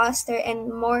much faster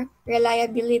and more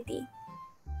reliability.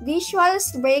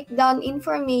 Visuals break down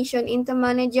information into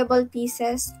manageable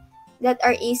pieces that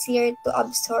are easier to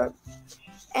absorb.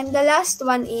 And the last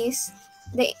one is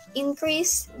they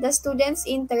increase the student's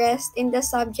interest in the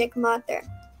subject matter.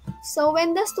 So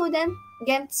when the student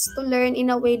gets to learn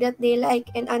in a way that they like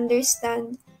and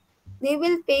understand, they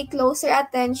will pay closer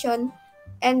attention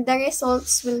and the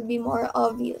results will be more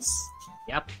obvious.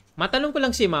 Yep. Matanong ko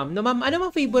lang si ma'am, ma'am, ano mang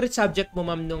favorite subject mo,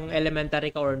 ma'am, nung elementary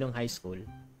ka or nung high school?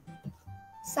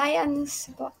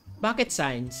 Science po. Bakit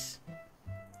science?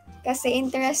 Kasi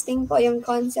interesting po yung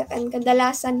concept and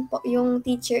kadalasan po yung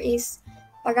teacher is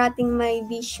parating may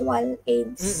visual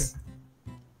aids.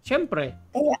 Siyempre.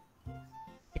 Kaya,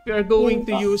 if you are going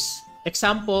to use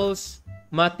examples,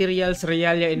 materials,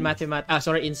 realia in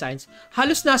in science,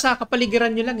 halos nasa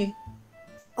kapaligiran nyo lang eh.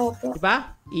 Opo.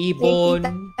 Diba? Ibon,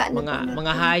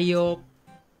 mga hayop,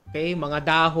 okay, mga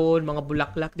dahon, mga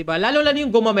bulaklak, diba? Lalo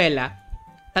yung gumamela.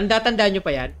 Tanda-tanda nyo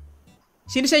pa yan.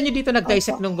 Sino sa inyo dito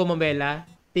nag-dissect ng gumamela?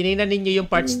 Tinignan ninyo yung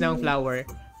parts ng flower?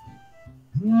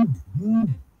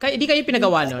 Hindi kayo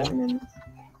pinagawa nun?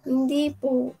 Hindi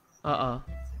po. Oo.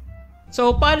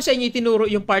 So, paano sa inyo itinuro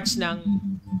yung parts ng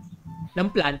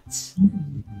plants?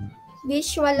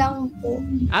 Visual lang po.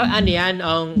 Ano yan?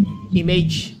 Ang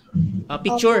image?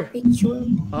 Picture? Opo, picture.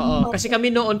 Oo. Kasi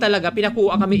kami noon talaga,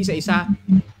 pinakuha kami isa-isa.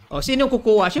 O, sino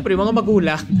kukuha? Siyempre, mga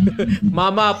magulang.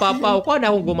 Mama, papa, o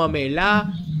na akong gumamela.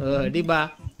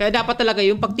 Diba? Kaya dapat talaga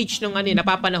yung pag-teach ng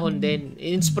napapanahon din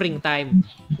in springtime.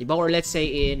 Diba? Or let's say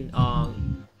in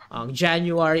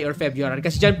January or February.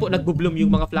 Kasi dyan po nagbo-bloom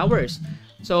yung mga flowers.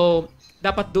 So,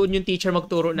 dapat doon yung teacher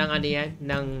magturo ng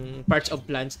ng parts of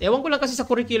plants. Ewan ko lang kasi sa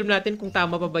curriculum natin kung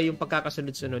tama pa ba yung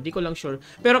pagkakasunod-sunod. Di ko lang sure.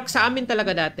 Pero sa amin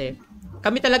talaga dati,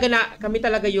 kami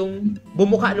talaga yung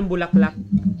bumuka ng bulaklak.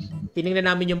 Tiningnan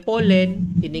namin yung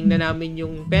pollen, tiningnan namin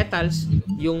yung petals,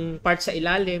 yung parts sa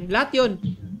ilalim, lahat yun.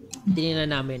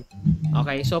 Tiningnan namin.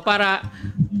 Okay, so para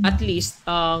at least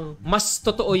mas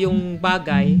totoo yung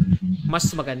bagay, mas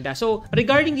maganda. So,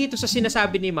 regarding dito sa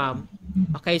sinasabi ni ma'am,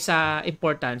 okay, sa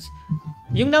importance,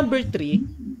 yung number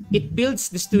 3, it builds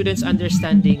the student's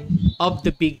understanding of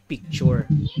the big picture.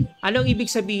 Anong ibig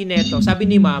sabihin nito? Sabi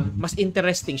ni ma'am, mas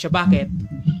interesting siya. Bakit?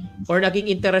 Or naging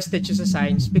interested siya sa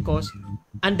science because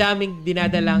ang daming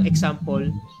dinadalang example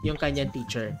yung kanyang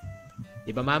teacher.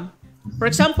 Di ba, ma'am? For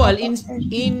example, in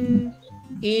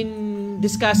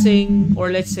discussing, or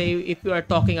let's say if you are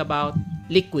talking about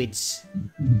liquids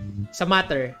sa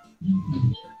matter,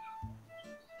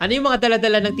 ano yung mga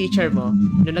dala-dala ng teacher mo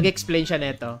nung nag-explain siya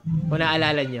neto? Kung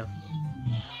naalala nyo.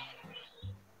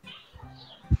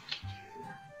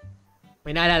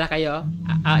 May naalala kayo?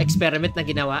 Experiment na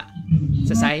ginawa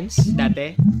sa science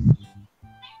dati?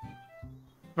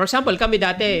 For example, kami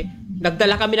dati,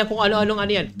 nagdala kami ng kung ano-anong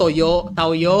yan. Toyo,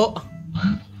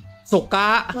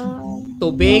 suka,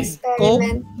 tubig,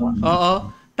 coke. Oo.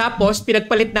 Tapos,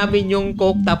 pinagpalit namin yung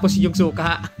coke tapos yung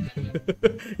suka.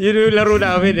 Yun yung laro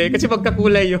namin Kasi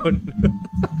magkakulay yun.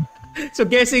 So,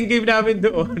 guessing game namin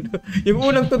doon. Yung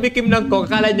unang tumikim ng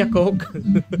coke, akala niya coke.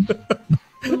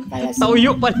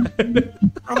 Tauyo pala.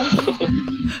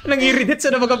 Nangiridit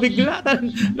sa na magabigla.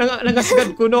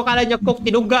 Nangasagad kuno, akala niya coke,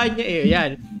 tinunggaan niya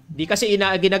Yan. Di kasi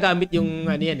ginagamit yung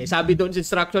Sabi doon sa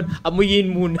instruction,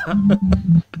 amuyin muna.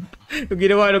 Yung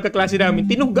ginawa ng kaklase namin,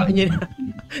 tinungga niya na.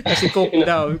 Kasi coke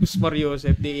daw, Mario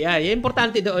Joseph. Yan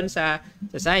importante doon sa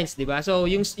science, di ba? So,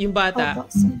 yung bata,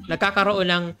 nagkakaroon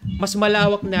ng mas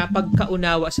malawak na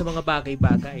pagkaunawa sa mga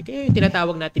bagay-bagay. Kaya yung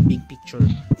tinatawag natin big picture.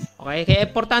 Okay? Kaya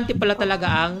importante pala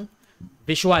talaga ang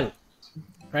visual.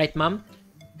 Right, ma'am?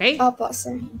 Okay? Opo,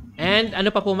 sir. And ano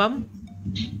pa po, ma'am?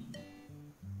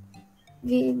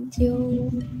 Video.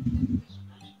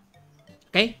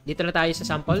 Okay? Dito na tayo sa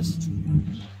samples.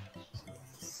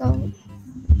 So,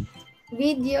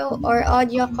 video or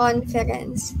audio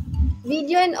conference.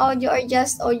 Video and audio are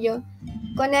just audio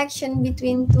connection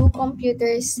between two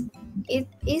computers. It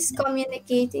is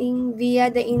communicating via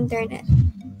the internet.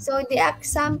 So, the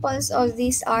examples of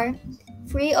these are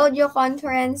free audio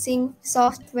conferencing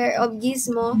software of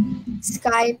Gizmo,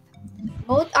 Skype.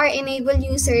 Both are enable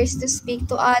users to speak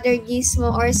to other Gizmo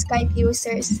or Skype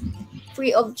users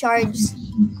free of charge.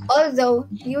 Although,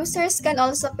 users can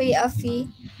also pay a fee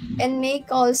and make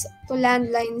calls to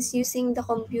landlines using the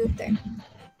computer.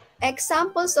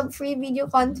 Examples of free video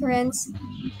conference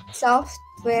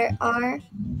software are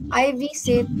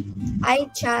iVisit,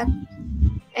 iChat,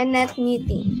 and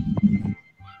NetMeeting.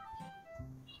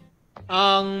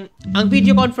 Ang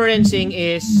video conferencing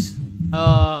is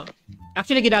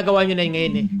actually ginagawa nyo na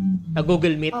ngayon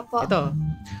Google Meet. Opo. Ito.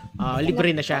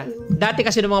 Libre na siya. Dati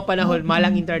kasi noong mga panahon,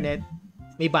 malang internet,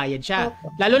 may bayad siya. Opo.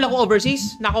 Lalo na kung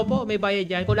overseas, nako po, may bayad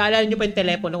yan. Kung naalala nyo pa yung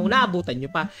telepono, kung naabutan nyo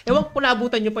pa. Ewan kung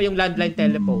naabutan nyo pa yung landline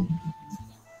telephone.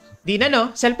 Di na, no?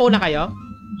 Cellphone na kayo?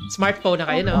 Smartphone na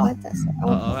kayo, no?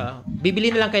 Oo. Bibili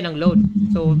na lang kayo ng load.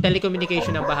 So,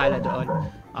 telecommunication ang bahala doon.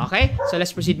 Okay? So,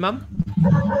 let's proceed, ma'am.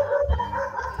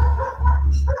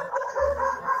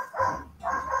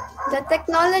 The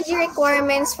technology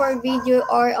requirements for video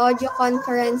or audio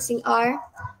conferencing are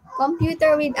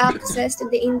computer with access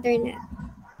to the internet,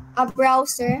 a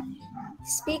browser,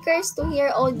 speakers to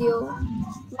hear audio,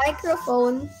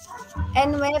 microphone,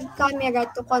 and web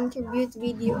camera to contribute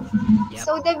video. Yep.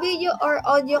 So the video or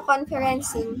audio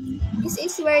conferencing, this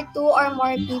is where two or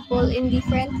more people in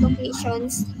different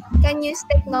locations can use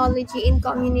technology in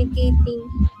communicating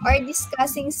or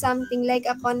discussing something like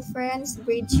a conference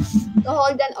bridge to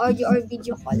hold an audio or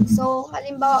video call. So,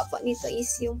 halimbawa po nito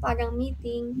is yung parang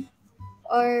meeting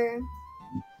or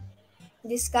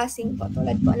discussing po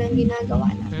tulad po ng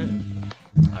ginagawa natin.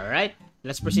 Alright.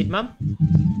 Let's proceed, ma'am.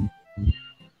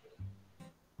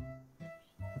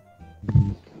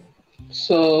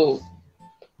 So,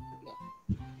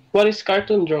 what is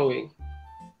cartoon drawing?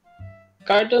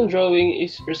 Cartoon drawing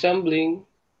is resembling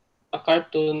a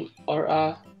cartoon or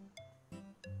a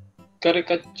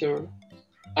caricature,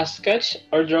 a sketch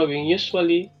or drawing,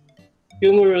 usually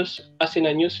humorous as in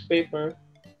a newspaper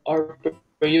or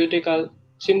periodical,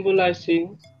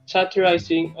 symbolizing,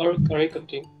 satirizing, or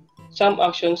caricaturing some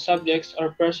action, subjects,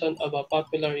 or person of a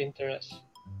popular interest.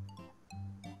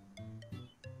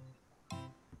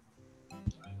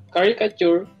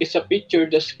 Caricature is a picture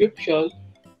description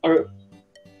or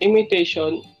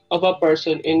imitation of a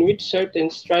person in which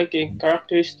certain striking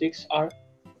characteristics are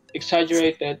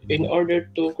exaggerated in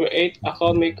order to create a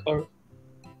comic or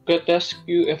grotesque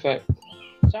effect.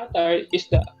 Satire is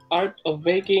the art of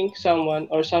making someone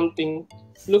or something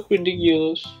look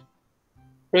ridiculous,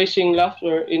 raising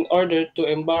laughter in order to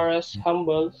embarrass,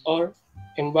 humble, or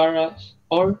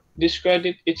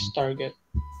discredit its target.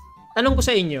 Tanong ko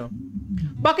sa inyo,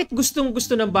 bakit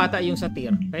gustong-gusto ng bata yung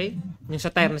satire? Okay? Yung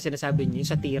satire na sinasabi niyo,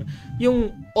 yung satire,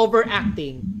 yung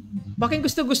overacting. Bakit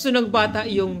gusto-gusto ng bata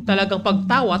yung talagang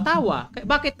pagtawa-tawa?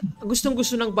 Bakit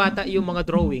gustong-gusto ng bata yung mga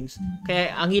drawings?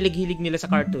 Kaya ang hilig-hilig nila sa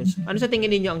cartoons. Ano sa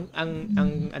tingin niyo ang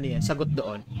ano yan, sagot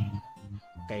doon?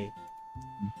 Okay.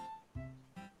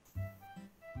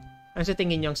 Ano sa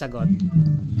tingin niyo ang sagot?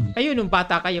 Kayo nung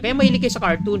bata kayo, kaya mahilig kayo sa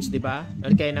cartoons, di ba?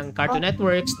 Kayo ng Cartoon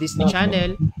Networks, Disney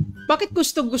Channel. Bakit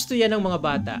gustong-gusto yan ng mga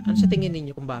bata? Ano sa tingin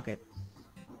niyo kung bakit?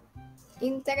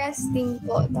 Interesting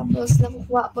po. Tapos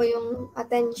nakukuha po yung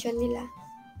attention nila.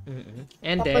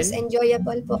 And tapos then,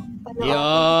 enjoyable po.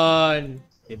 Yun.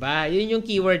 Diba? Yun yung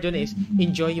keyword dun is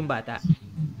enjoy yung bata.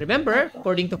 Remember,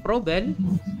 according to Proven,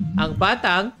 ang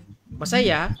batang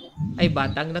masaya ay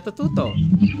batang natututo.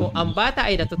 Kung ang bata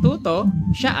ay natututo,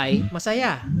 siya ay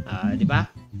masaya. Diba?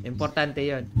 Importante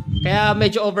yon. Kaya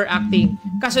medyo overacting.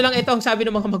 Kaso lang ito ang sabi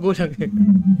ng mga magulang.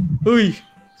 Uy!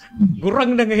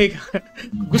 Gurang na ngayon ka.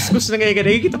 Gus-gus na ngayon ka.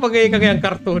 Nakikita pa ngayon ka ngayong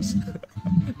cartoons.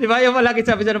 Diba? Yung malaki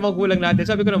sabi sa mga gulang natin.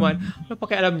 Sabi ko naman, ano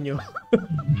pakialam nyo?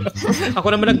 Ako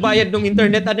naman nagbayad ng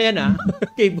internet, ano yan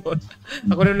cable.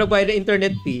 Ako naman nagbayad ng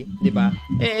internet fee. Diba?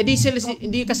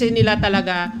 Hindi kasi nila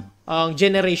talaga ang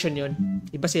generation yun.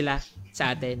 Iba sila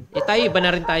sa atin. Tayo, iba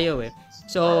na rin tayo eh.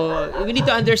 So, we need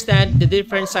to understand the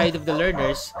different side of the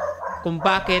learners. Kung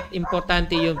bakit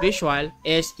importante yung visual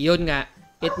is, yun nga,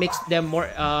 it makes them more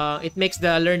it makes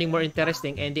the learning more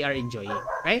interesting and they are enjoying.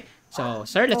 Okay? So,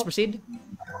 sir, let's proceed.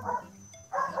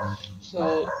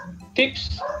 So,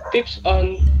 tips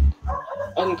on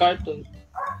cartoon.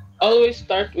 Always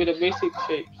start with the basic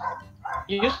shapes.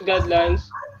 Use guidelines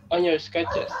on your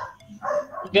sketches.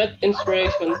 Get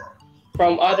inspiration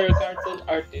from other cartoon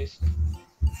artists.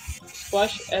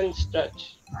 Squash and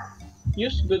stretch.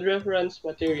 Use good reference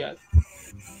material.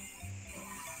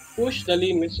 Push the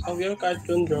limits of your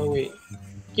cartoon drawing.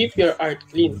 Keep your art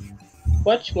clean.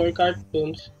 Watch more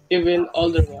cartoons, even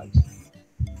older ones.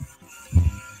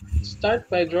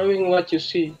 Start by drawing what you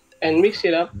see and mix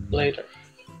it up later.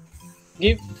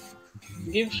 Give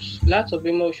lots of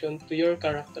emotion to your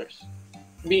characters.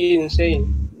 Be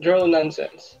insane. Draw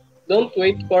nonsense. Don't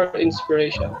wait for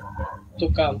inspiration to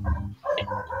come.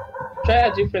 Try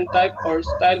a different type or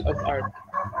style of art.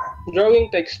 Drawing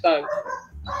takes time,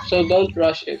 so don't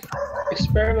rush it.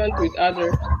 Experiment with other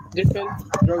different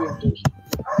drawing tools.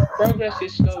 Progress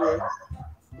is slower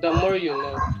the more you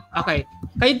know. Okay.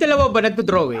 Kayong dalawa ba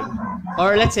nagdo-drawing?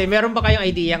 Or let's say, meron ba kayong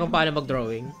idea kung paano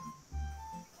mag-drawing?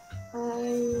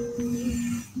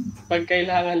 Pag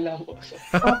kailangan lang po, sir.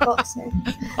 Opo, sir.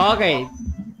 Okay.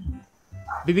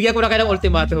 Bibigyan ko na kayo ng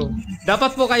ultimatum.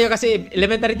 Dapat po kayo, kasi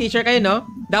elementary teacher kayo, no?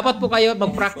 Dapat po kayo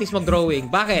mag-practice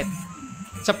mag-drawing. Bakit?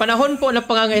 Sa panahon po ng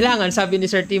pangangailangan, sabi ni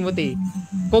Sir Timothy,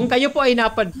 kung kayo po ay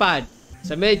napadpad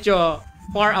sa medyo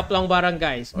far up lang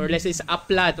barangays, or let's say sa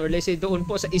upland, or let's say doon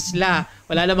po sa isla,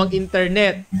 wala namang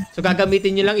internet. So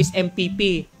gagamitin nyo lang is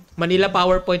MPP, Manila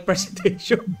PowerPoint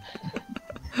Presentation.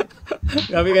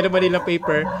 Gamit ka ng Manila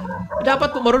paper.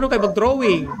 Dapat po marunong kayo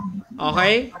mag-drawing.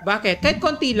 Okay? Bakit? Kahit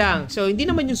konti lang. So, hindi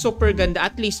naman yung super ganda.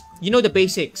 At least, you know the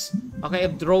basics. Okay?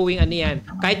 Of drawing, ano yan.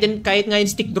 Kahit nga yung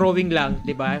stick drawing lang,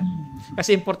 di ba?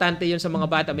 Kasi importante yun sa mga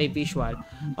bata, may visual.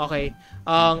 Okay?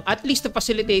 At least to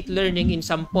facilitate learning in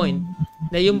some point,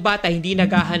 na yung bata hindi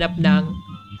naghahanap ng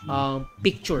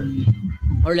picture.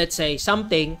 Or let's say,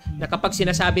 something na kapag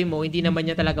sinasabi mo, hindi naman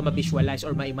niya talaga ma-visualize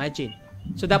or ma-imagine.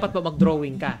 So, dapat po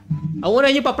mag-drawing ka. Ang una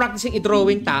nyo pa-practicing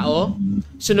i-drawing tao,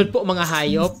 sunod po mga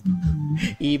hayop,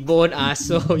 ibon,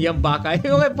 aso, yung baka.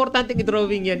 Yung importante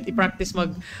i-drawing yan, i-practice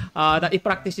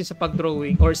i-practice yun sa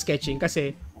pag-drawing or sketching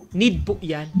kasi need po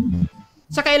yan.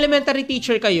 Saka elementary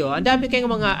teacher kayo, ang dami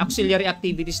kayong mga auxiliary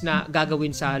activities na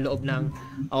gagawin sa loob ng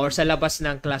or sa labas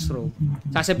ng classroom.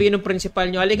 Sasabihin ng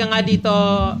principal nyo, halika nga dito,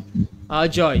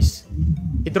 Joyce.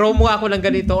 I-draw mo ako ng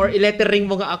ganito or i-lettering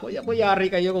mo nga ako.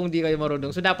 Yari kayo kung hindi kayo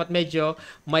marunong. So, dapat medyo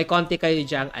may konti kayo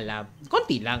diyang alam.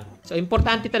 Konti lang. So,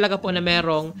 importante talaga po na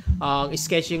merong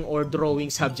sketching or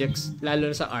drawing subjects,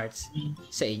 lalo na sa arts,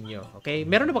 sa inyo. Okay?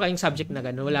 Meron na ba kayong subject na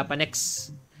gano'n? Wala pa.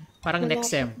 Parang next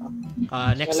sem.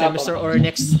 Next semester or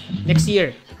next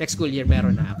year. Next school year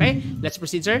meron na. Okay? Let's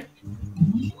proceed, sir.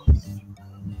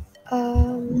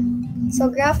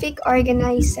 So, graphic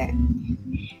organizer.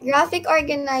 Graphic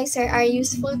organizer are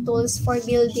useful tools for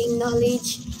building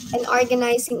knowledge and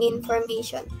organizing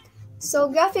information. So,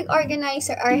 graphic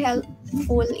organizer are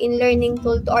helpful in learning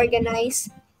tool to organize,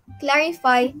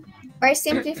 clarify, or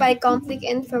simplify complex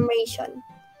information.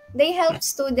 They help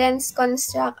students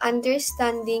construct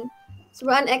understanding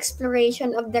through an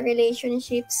exploration of the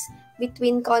relationships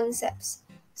between concepts.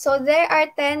 So there are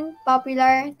 10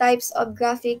 popular types of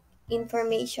graphic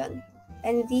information.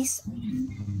 And these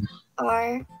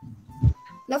are,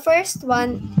 the first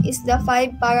one is the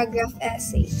 5-paragraph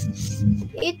essay.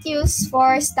 It used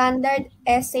for standard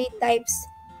essay types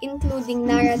including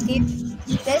narrative,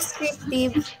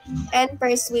 descriptive, and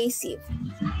persuasive.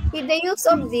 With the use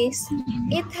of this,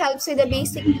 it helps with a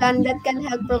basic plan that can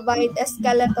help provide a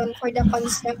skeleton for the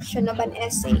construction of an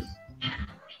essay.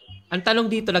 Ang tanong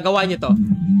dito, nagawa niyo to?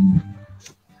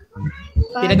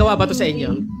 Pinagawa ba to sa inyo?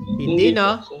 Hindi,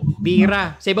 no?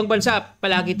 Bira. Sa ibang bansa,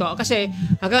 palagi to. Kasi,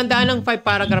 ang gandaan ng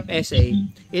 5-paragraph essay,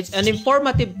 it's an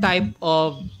informative type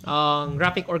of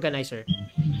graphic organizer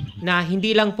na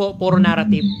hindi lang po puro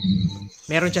narrative.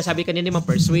 Meron siya, sabi kanina, mga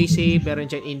persuasive, meron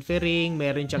siyang inferring,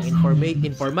 meron siyang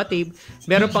informative,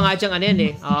 meron pa nga siyang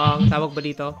tawag ba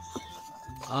dito?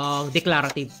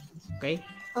 Declarative. Okay?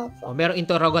 O, merong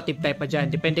interrogative type pa dyan.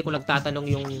 Depende kung nagtatanong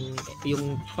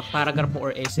yung paragraph mo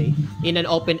or essay in an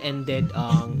open-ended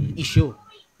issue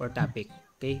or topic.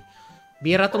 Okay?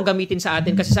 Bira tong gamitin sa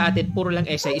atin kasi sa atin, puro lang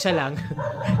essay. Isa lang.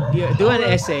 Do an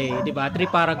essay, di ba? 3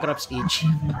 paragraphs each.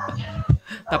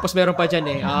 Tapos meron pa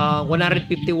dyan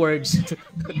 150 words.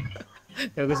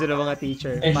 Yung gusto ng mga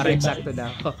teacher. Para eksakto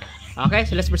daw. Okay,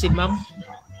 so let's proceed, ma'am.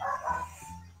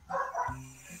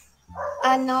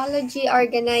 Analogy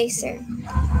organizer.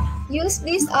 Use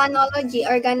this analogy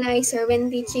organizer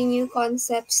when teaching new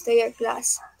concepts to your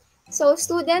class. So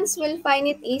students will find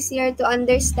it easier to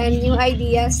understand new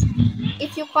ideas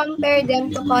if you compare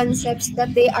them to concepts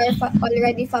that they are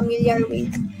already familiar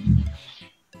with.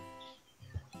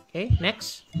 Okay,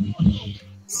 next.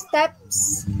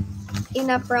 Steps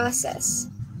in a process.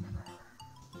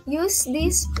 Use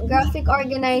this graphic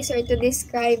organizer to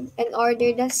describe and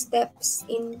order the steps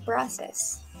in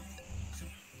process.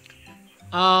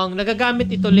 Ang nagagamit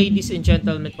ito, ladies and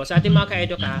gentlemen po, sa ating mga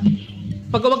ka-educa,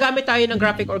 pag gumagamit tayo ng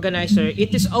graphic organizer,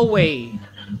 it is a way,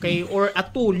 okay, or a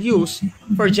tool used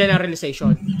for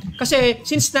generalization. Kasi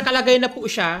since nakalagay na po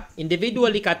siya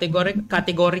individually,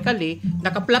 categorically,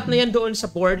 naka-plot na yan doon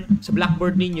sa board, sa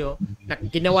blackboard ninyo, na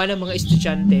ginawa ng mga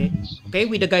estudyante, okay,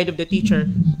 with the guide of the teacher,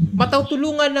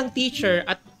 matutulungan ng teacher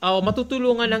at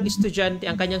matutulungan ng estudyante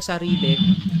ang kanyang sarili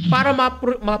para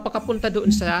mapakapunta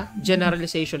doon sa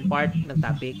generalization part ng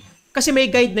topic. Kasi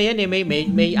may guide na yan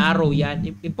may arrow yan.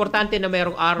 Importante na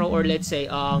mayroong arrow or let's say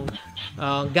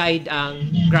guide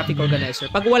ang graphic organizer.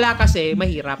 Pag wala kasi,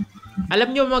 mahirap.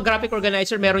 Alam nyo mga graphic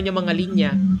organizer, meron yung mga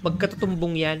linya,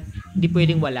 magkatutumbong yan, hindi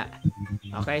pwedeng wala.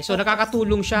 Okay? So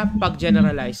nakakatulong siya pag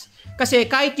generalize. Kasi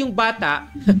kahit yung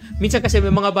bata, minsan kasi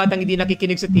may mga batang hindi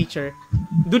nakikinig sa teacher,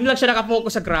 dun lang siya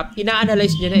nakafocus sa graph,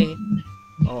 ina-analyze niya na eh.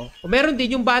 O meron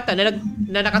din yung bata na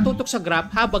nakatutok sa graph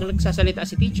habang nagsasalita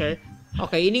si teacher.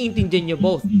 Okay, iniintindihan nyo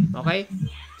both. Okay?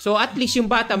 So, at least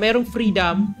yung bata, merong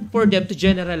freedom for them to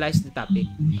generalize the topic.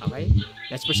 Okay?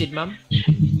 Let's proceed, ma'am.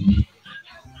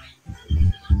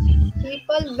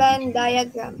 Triple Venn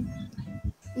diagram.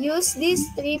 Use this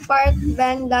 3-part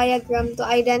Venn diagram to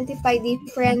identify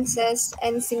differences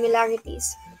and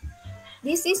similarities.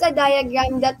 This is a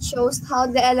diagram that shows how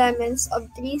the elements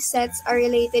of 3 sets are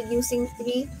related using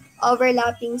 3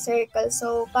 overlapping circles.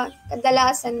 So,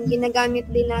 kadalasan,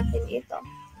 ginagamit din natin ito.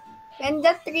 When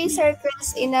the 3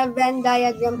 circles in a Venn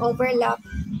diagram overlap,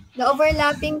 the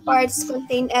overlapping parts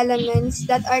contain elements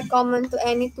that are common to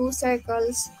any 2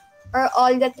 circles or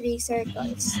all the 3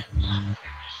 circles.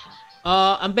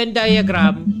 Ang Venn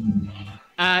diagram,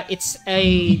 it's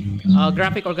a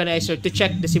graphic organizer to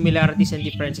check the similarities and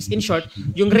differences. In short,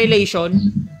 yung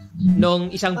relation nung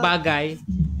isang bagay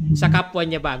sa kapwa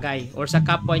niya bagay or sa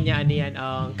kapwa niya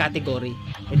category.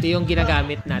 Ito yung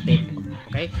ginagamit natin.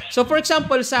 Okay? So for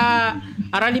example sa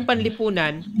Araling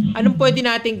Panlipunan, anong pwede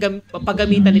nating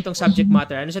paggamitan nitong subject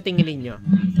matter? Ano sa tingin ninyo?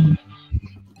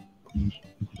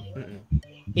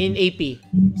 In AP.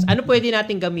 Ano pwede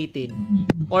nating gamitin?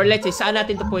 Or let's say, saan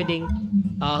natin ito pwedeng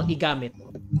igamit?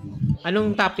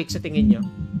 Anong topic sa tingin nyo?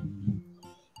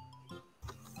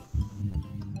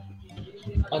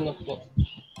 Ano po?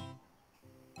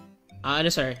 Ano,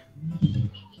 sir?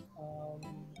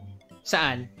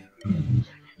 Saan?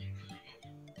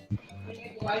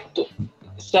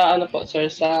 Sa ano po,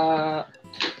 sir? Sa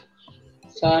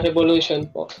revolution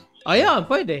po. Ayan,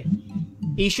 pwede.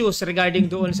 Issues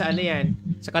regarding doon sa ano yan,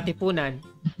 sa Katipunan.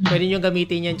 Pwede nyo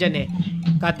gamitin yan dyan eh.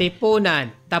 Katipunan.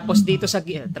 Tapos dito sa,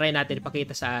 try natin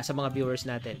ipakita sa mga viewers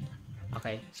natin.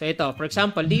 Okay. So ito, for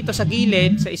example, dito sa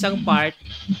gilid, sa isang part,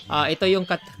 ito yung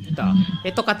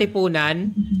ito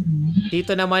Katipunan.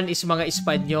 Dito naman is mga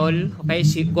Espanyol, okay,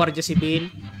 si Guardia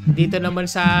Civil. Dito naman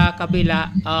sa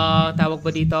kabila, tawag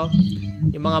ba dito?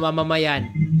 Yung mga mamamayan.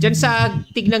 Diyan sa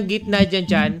tignang gitna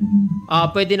dyan,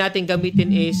 pwede natin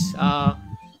gamitin is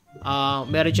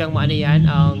meron diyang ano yan,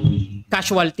 ang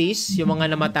casualties, yung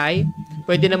mga namatay.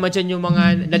 Pwede naman dyan yung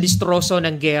mga nadistroso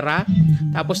ng gera.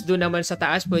 Tapos doon naman sa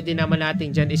taas, pwede naman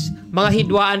natin dyan is mga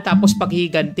hidwaan tapos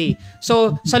paghiganti.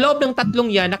 So, sa loob ng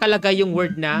tatlong yan, nakalagay yung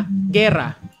word na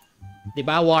gera.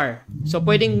 Diba? War. So,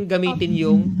 pwedeng gamitin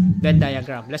yung Venn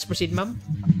diagram. Let's proceed, ma'am.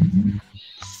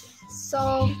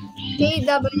 So,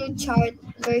 KW chart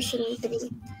version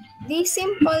 3. The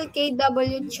simple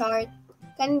KW chart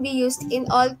can be used in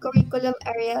all curriculum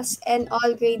areas and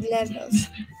all grade levels.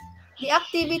 The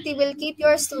activity will keep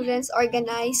your students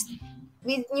organized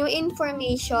with new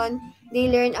information they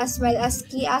learn as well as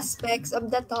key aspects of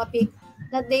the topic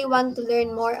that they want to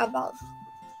learn more about.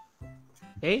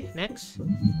 Okay, next.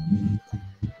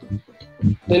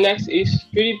 The next is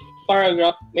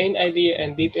 3-paragraph main idea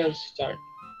and details chart.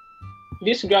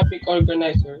 This graphic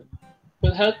organizer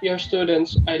will help your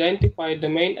students identify the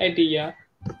main idea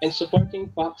and supporting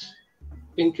facts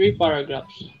in 3 paragraphs.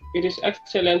 It is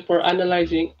excellent for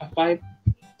analyzing a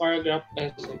 5-paragraph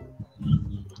essay.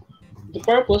 The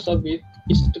purpose of it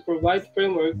is to provide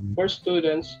framework for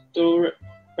students to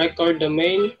record the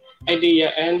main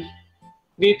idea and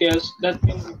details that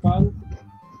can be found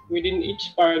within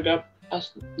each paragraph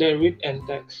as their written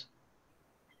text.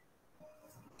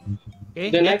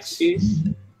 Okay, The next is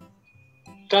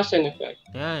cause and effect.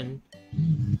 Yan.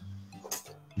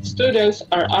 Students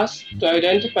are asked to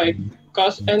identify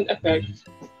cause and effect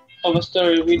of a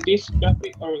story with this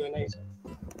graphic organizer.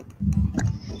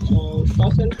 So,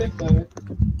 cause and effect.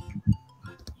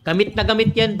 Gamit na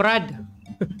gamit yan, Brad.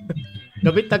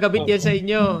 Gamit na gamit yan sa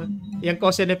inyo. Yung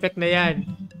cause and effect na yan.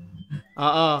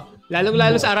 Oo.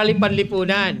 Lalong-lalo sa Araling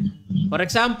Panlipunan. For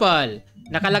example,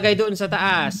 nakalagay doon sa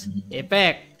taas,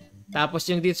 effect. Tapos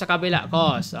yung dito sa kabila,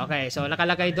 cause. Okay, so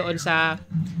nakalagay doon sa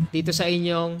dito sa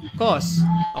inyong cause.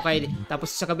 Okay,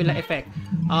 tapos sa kabila, effect.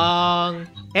 Ang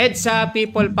EDSA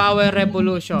People Power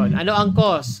Revolution. Ano ang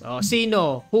cause?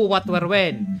 Sino? Who, what, where,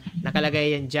 when?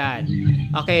 Nakalagay yan dyan.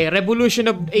 Okay,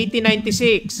 Revolution of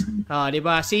 1896. Di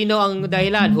ba? Sino ang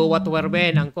dahilan? Who, what, where,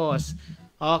 when? Ang cause.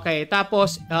 Okay,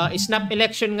 tapos snap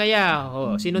election ngaya.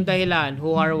 Sinong dahilan?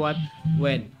 Who, are, what,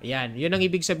 when? Ayan, yun ang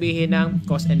ibig sabihin ng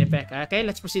cause and effect. Okay,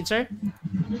 let's proceed, sir.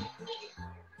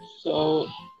 So,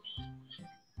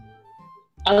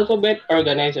 alphabet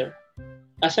organizer.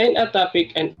 Assign a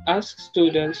topic and ask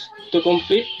students to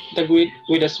complete the grid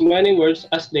with as many words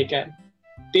as they can.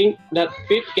 Think that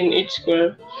fit in each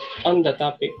square on the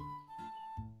topic.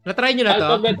 Na-try nyo na to?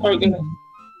 Alphabet organizer.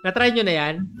 Na-try nyo na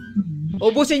yan?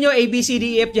 Ubusin nyo A, B, C,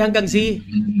 D, E, F, G hanggang Z.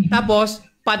 Tapos,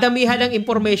 padamihan ng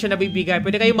information na bibigay.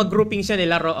 Pwede kayo mag-grouping siya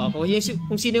nilaro.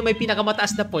 Kung sino may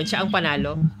pinakamataas na point, siya ang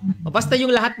panalo. Basta yung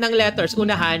lahat ng letters,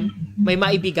 unahan, may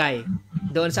maibigay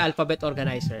doon sa alphabet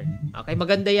organizer. Okay,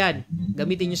 maganda yan.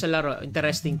 Gamitin nyo sa laro.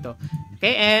 Interesting to.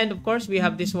 Okay, and of course, we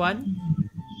have this one.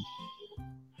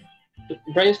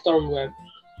 Brainstorm web.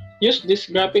 Use this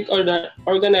graphic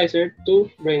organizer to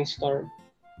brainstorm.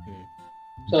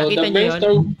 So, Nakita the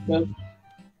brainstorm web.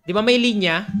 Di ba may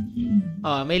linya?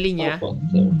 May linya. Opo,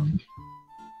 sir.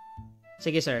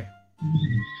 Sige, sir.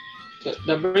 So,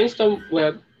 the brainstorm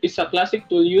web is a classic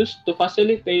tool used to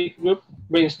facilitate group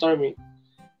brainstorming.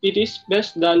 It is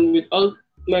best done with all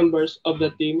members of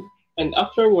the team and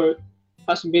after work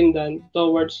has been done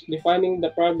towards defining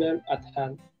the problem at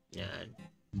hand. Yan.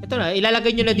 Ito na,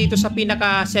 ilalagay nyo na dito sa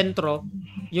pinaka-sentro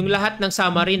yung lahat ng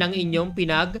summary ng inyong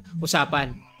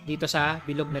pinag-usapan dito sa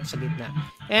bilog na sa gitna.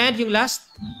 And yung last?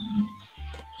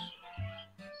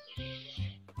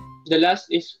 The last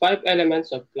is 5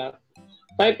 elements of plot.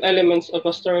 5 elements of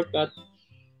a story plot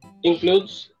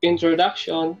includes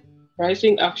introduction,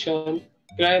 rising action,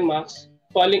 climax,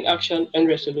 falling action, and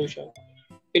resolution.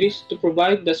 It is to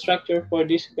provide the structure for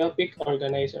this graphic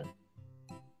organizer.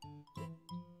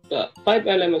 The 5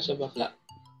 elements of a plot.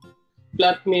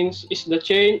 Plot means is the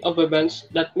chain of events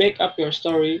that make up your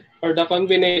story or the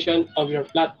combination of your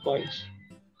plot points.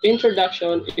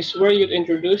 Introduction is where you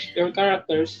introduce your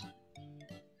characters,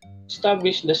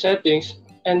 establish the settings,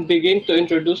 and begin to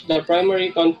introduce the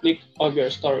primary conflict of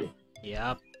your story.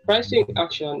 Yep. Pricing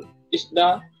action is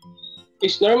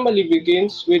normally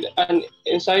begins with an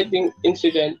inciting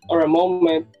incident or a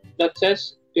moment that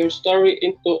sets your story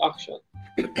into action.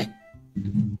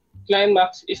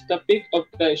 Climax is the peak of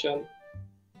tension,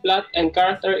 plot, and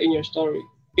character in your story.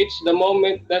 It's the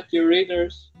moment that your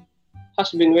readers has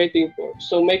been waiting for,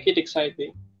 so make it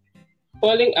exciting.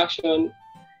 Falling action,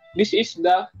 this is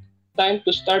the time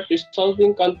to start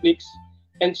resolving conflicts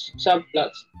and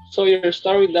subplots, so your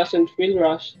story doesn't feel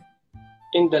rushed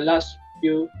in the last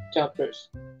few chapters.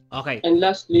 Okay. And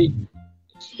lastly,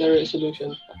 it's the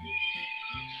resolution.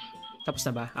 Tapos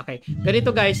na ba? Okay.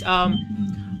 Ganito guys,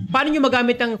 paano nyo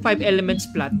magamit ang 5 elements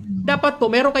plot? Dapat po,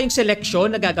 meron kayong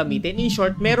selection na gagamitin. In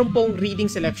short, meron pong reading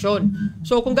selection.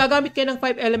 So, kung gagamit kayo ng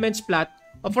 5 elements plot,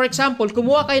 for example,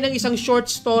 kumuha kayo ng isang short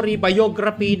story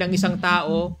biography ng isang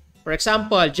tao. For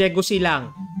example, Diego Silang.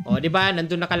 O, di ba?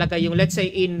 Nandun nakalagay yung, let's say,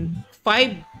 in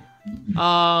 5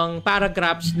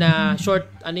 paragraphs na short,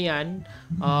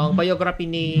 biography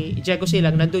ni Diego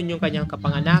Silang, nandun yung kanyang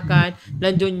kapanganakan,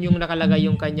 nandun yung nakalagay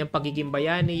yung kanyang pagiging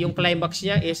bayani. Yung climax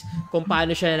niya is kung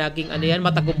paano siya naging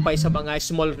matagumpay sa mga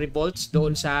small revolts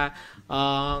doon sa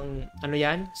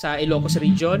sa Ilocos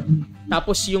region.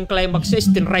 Tapos yung climax niya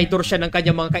is tinrider siya ng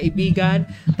kanyang mga kaibigan.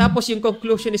 Tapos yung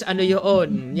conclusion is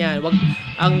yun. Yan,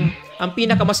 ang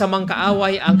pinakamasamang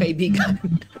kaaway ang kaibigan.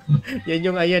 Yan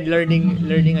yung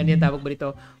learning tawag ba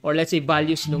dito? Or let's say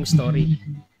values nung story.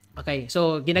 Okay,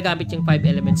 so ginagamit yung 5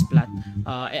 elements plot,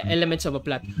 elements of a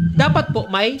plot. Dapat po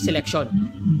may selection.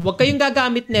 Huwag kayong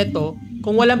gagamit neto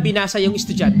kung walang binasa yung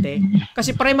estudyante.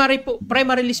 Kasi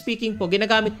primarily speaking po,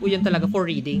 ginagamit po yan talaga for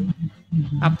reading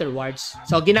afterwards.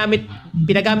 So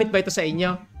pinagamit ba ito sa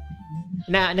inyo?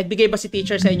 Na nagbigay ba si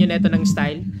teacher sa inyo neto ng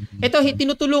style? Ito,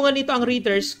 tinutulungan nito ang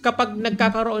readers kapag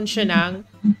nagkakaroon siya ng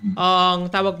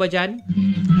tawag ba dyan?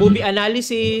 Movie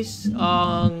analysis,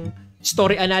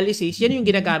 story analysis. Yan yung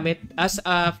ginagamit as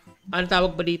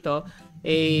tawag ba dito?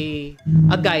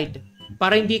 A guide.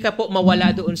 Para hindi ka po mawala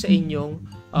doon sa inyong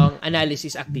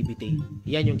analysis activity.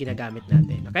 Yan yung ginagamit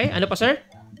natin. Okay? Ano pa, sir?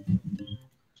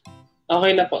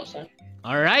 Okay na po, sir.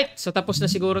 Alright, so tapos na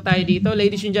siguro tayo dito.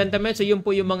 Ladies and gentlemen, so yun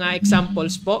po yung mga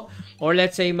examples po or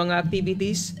let's say mga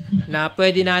activities na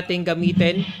pwede nating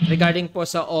gamitin regarding po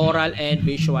sa oral and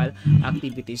visual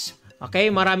activities. Okay,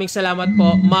 maraming salamat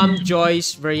po, Ma'am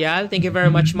Joyce Verial. Thank you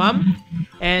very much, Ma'am.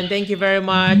 And thank you very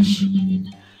much,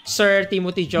 Sir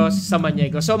Timothy Jos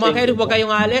Samaniego. So mga kayo, huwag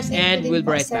kayong alis and we'll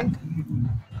be right back.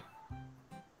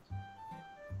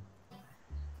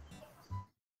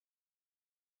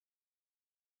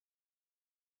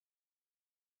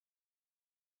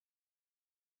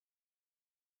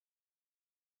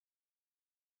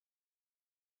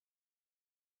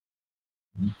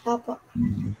 Opo.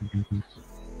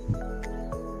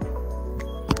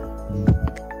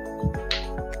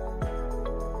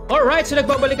 Alright, so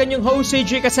nagbabalikan yung host si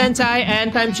Jika Sensei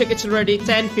and time check, it's already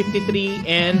 10:53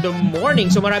 in the morning.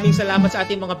 So maraming salamat sa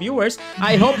ating mga viewers.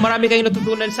 I hope marami kayong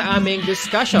natutunan sa aming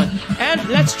discussion. And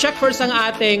let's check first ang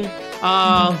ating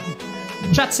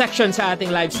chat section sa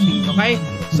ating live stream, okay?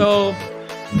 So,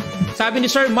 sabi ni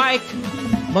Sir Mike,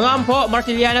 mga po,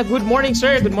 Martiliana, good morning,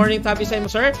 sir. Good morning, tabi sa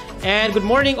inyo, sir. And good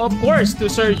morning, of course,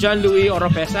 to Sir John Louis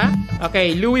Oropesa.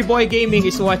 Okay, Louis Boy Gaming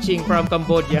is watching from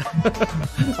Cambodia.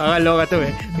 Kaloka to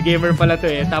eh. Gamer pala to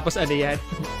eh. Tapos ano yan?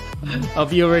 A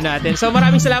viewer natin. So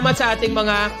maraming salamat sa ating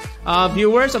mga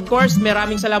viewers. Of course,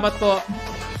 maraming salamat po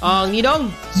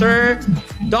Ninong, Sir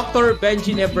Dr.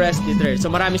 Benji Nebres Dieter.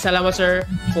 So maraming salamat, sir,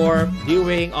 for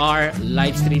viewing our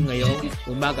live stream ngayong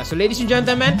umaga. So ladies and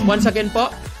gentlemen, once again po,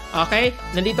 okay,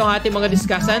 nandito ang ating mga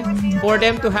discussant for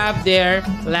them to have their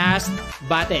last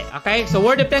bate. Okay, so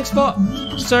word of thanks po,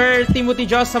 Sir Timothy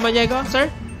Jos Samaniego,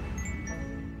 sir.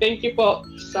 Thank you po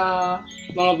sa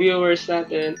mga viewers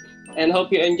natin and hope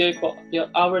you enjoy po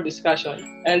our discussion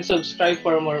and subscribe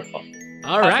for more po.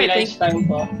 Alright, happy time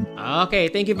po. Okay,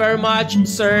 thank you very much,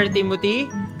 Sir Timothy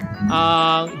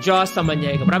Jos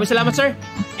Samaniego. Maraming salamat, sir.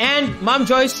 And Ma'am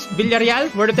Joyce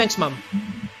Villarreal, word of thanks, ma'am.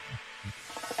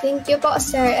 Thank you po,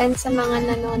 sir, and sa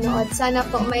mga nanonood. Sana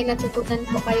po may natutunan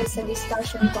po kayo sa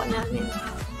discussion po namin.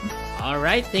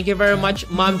 Alright, thank you very much,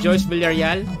 Ma'am Joyce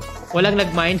Villarreal. Walang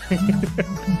nag-mind.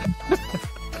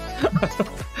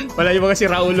 Wala yung mga si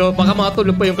Raulo. Baka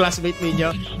makatulog pa yung classmate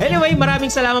ninyo. Anyway,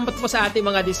 maraming salamat po sa ating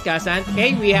mga discussant.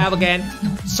 Okay, we have again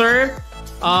Sir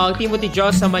Timothy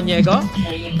Jos Samaniego.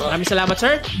 Maraming salamat,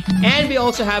 sir. And we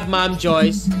also have Ma'am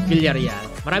Joyce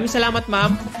Villarreal. Maraming salamat,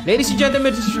 ma'am. Ladies and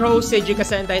gentlemen, this is your host, Seji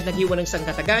Kasentay, nag-iwan ng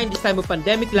sangkataga. In this time of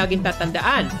pandemic, laging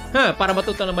tatandaan. Para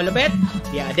matuto ng malupit,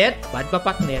 yadet, bad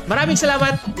papaknet. Maraming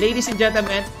salamat, ladies and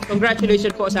gentlemen.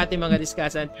 Congratulations po sa ating mga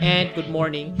discussant. And good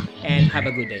morning and have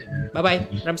a good day.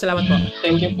 Bye-bye. Maraming salamat po.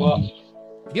 Thank you po.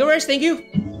 Viewers, thank you.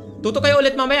 Tuto kayo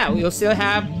ulit mamaya. We will still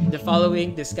have the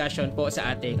following discussion po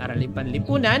sa ating Araling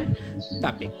Panlipunan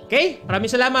topic. Okay?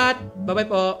 Maraming salamat. Bye-bye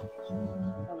po.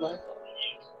 Bye-bye.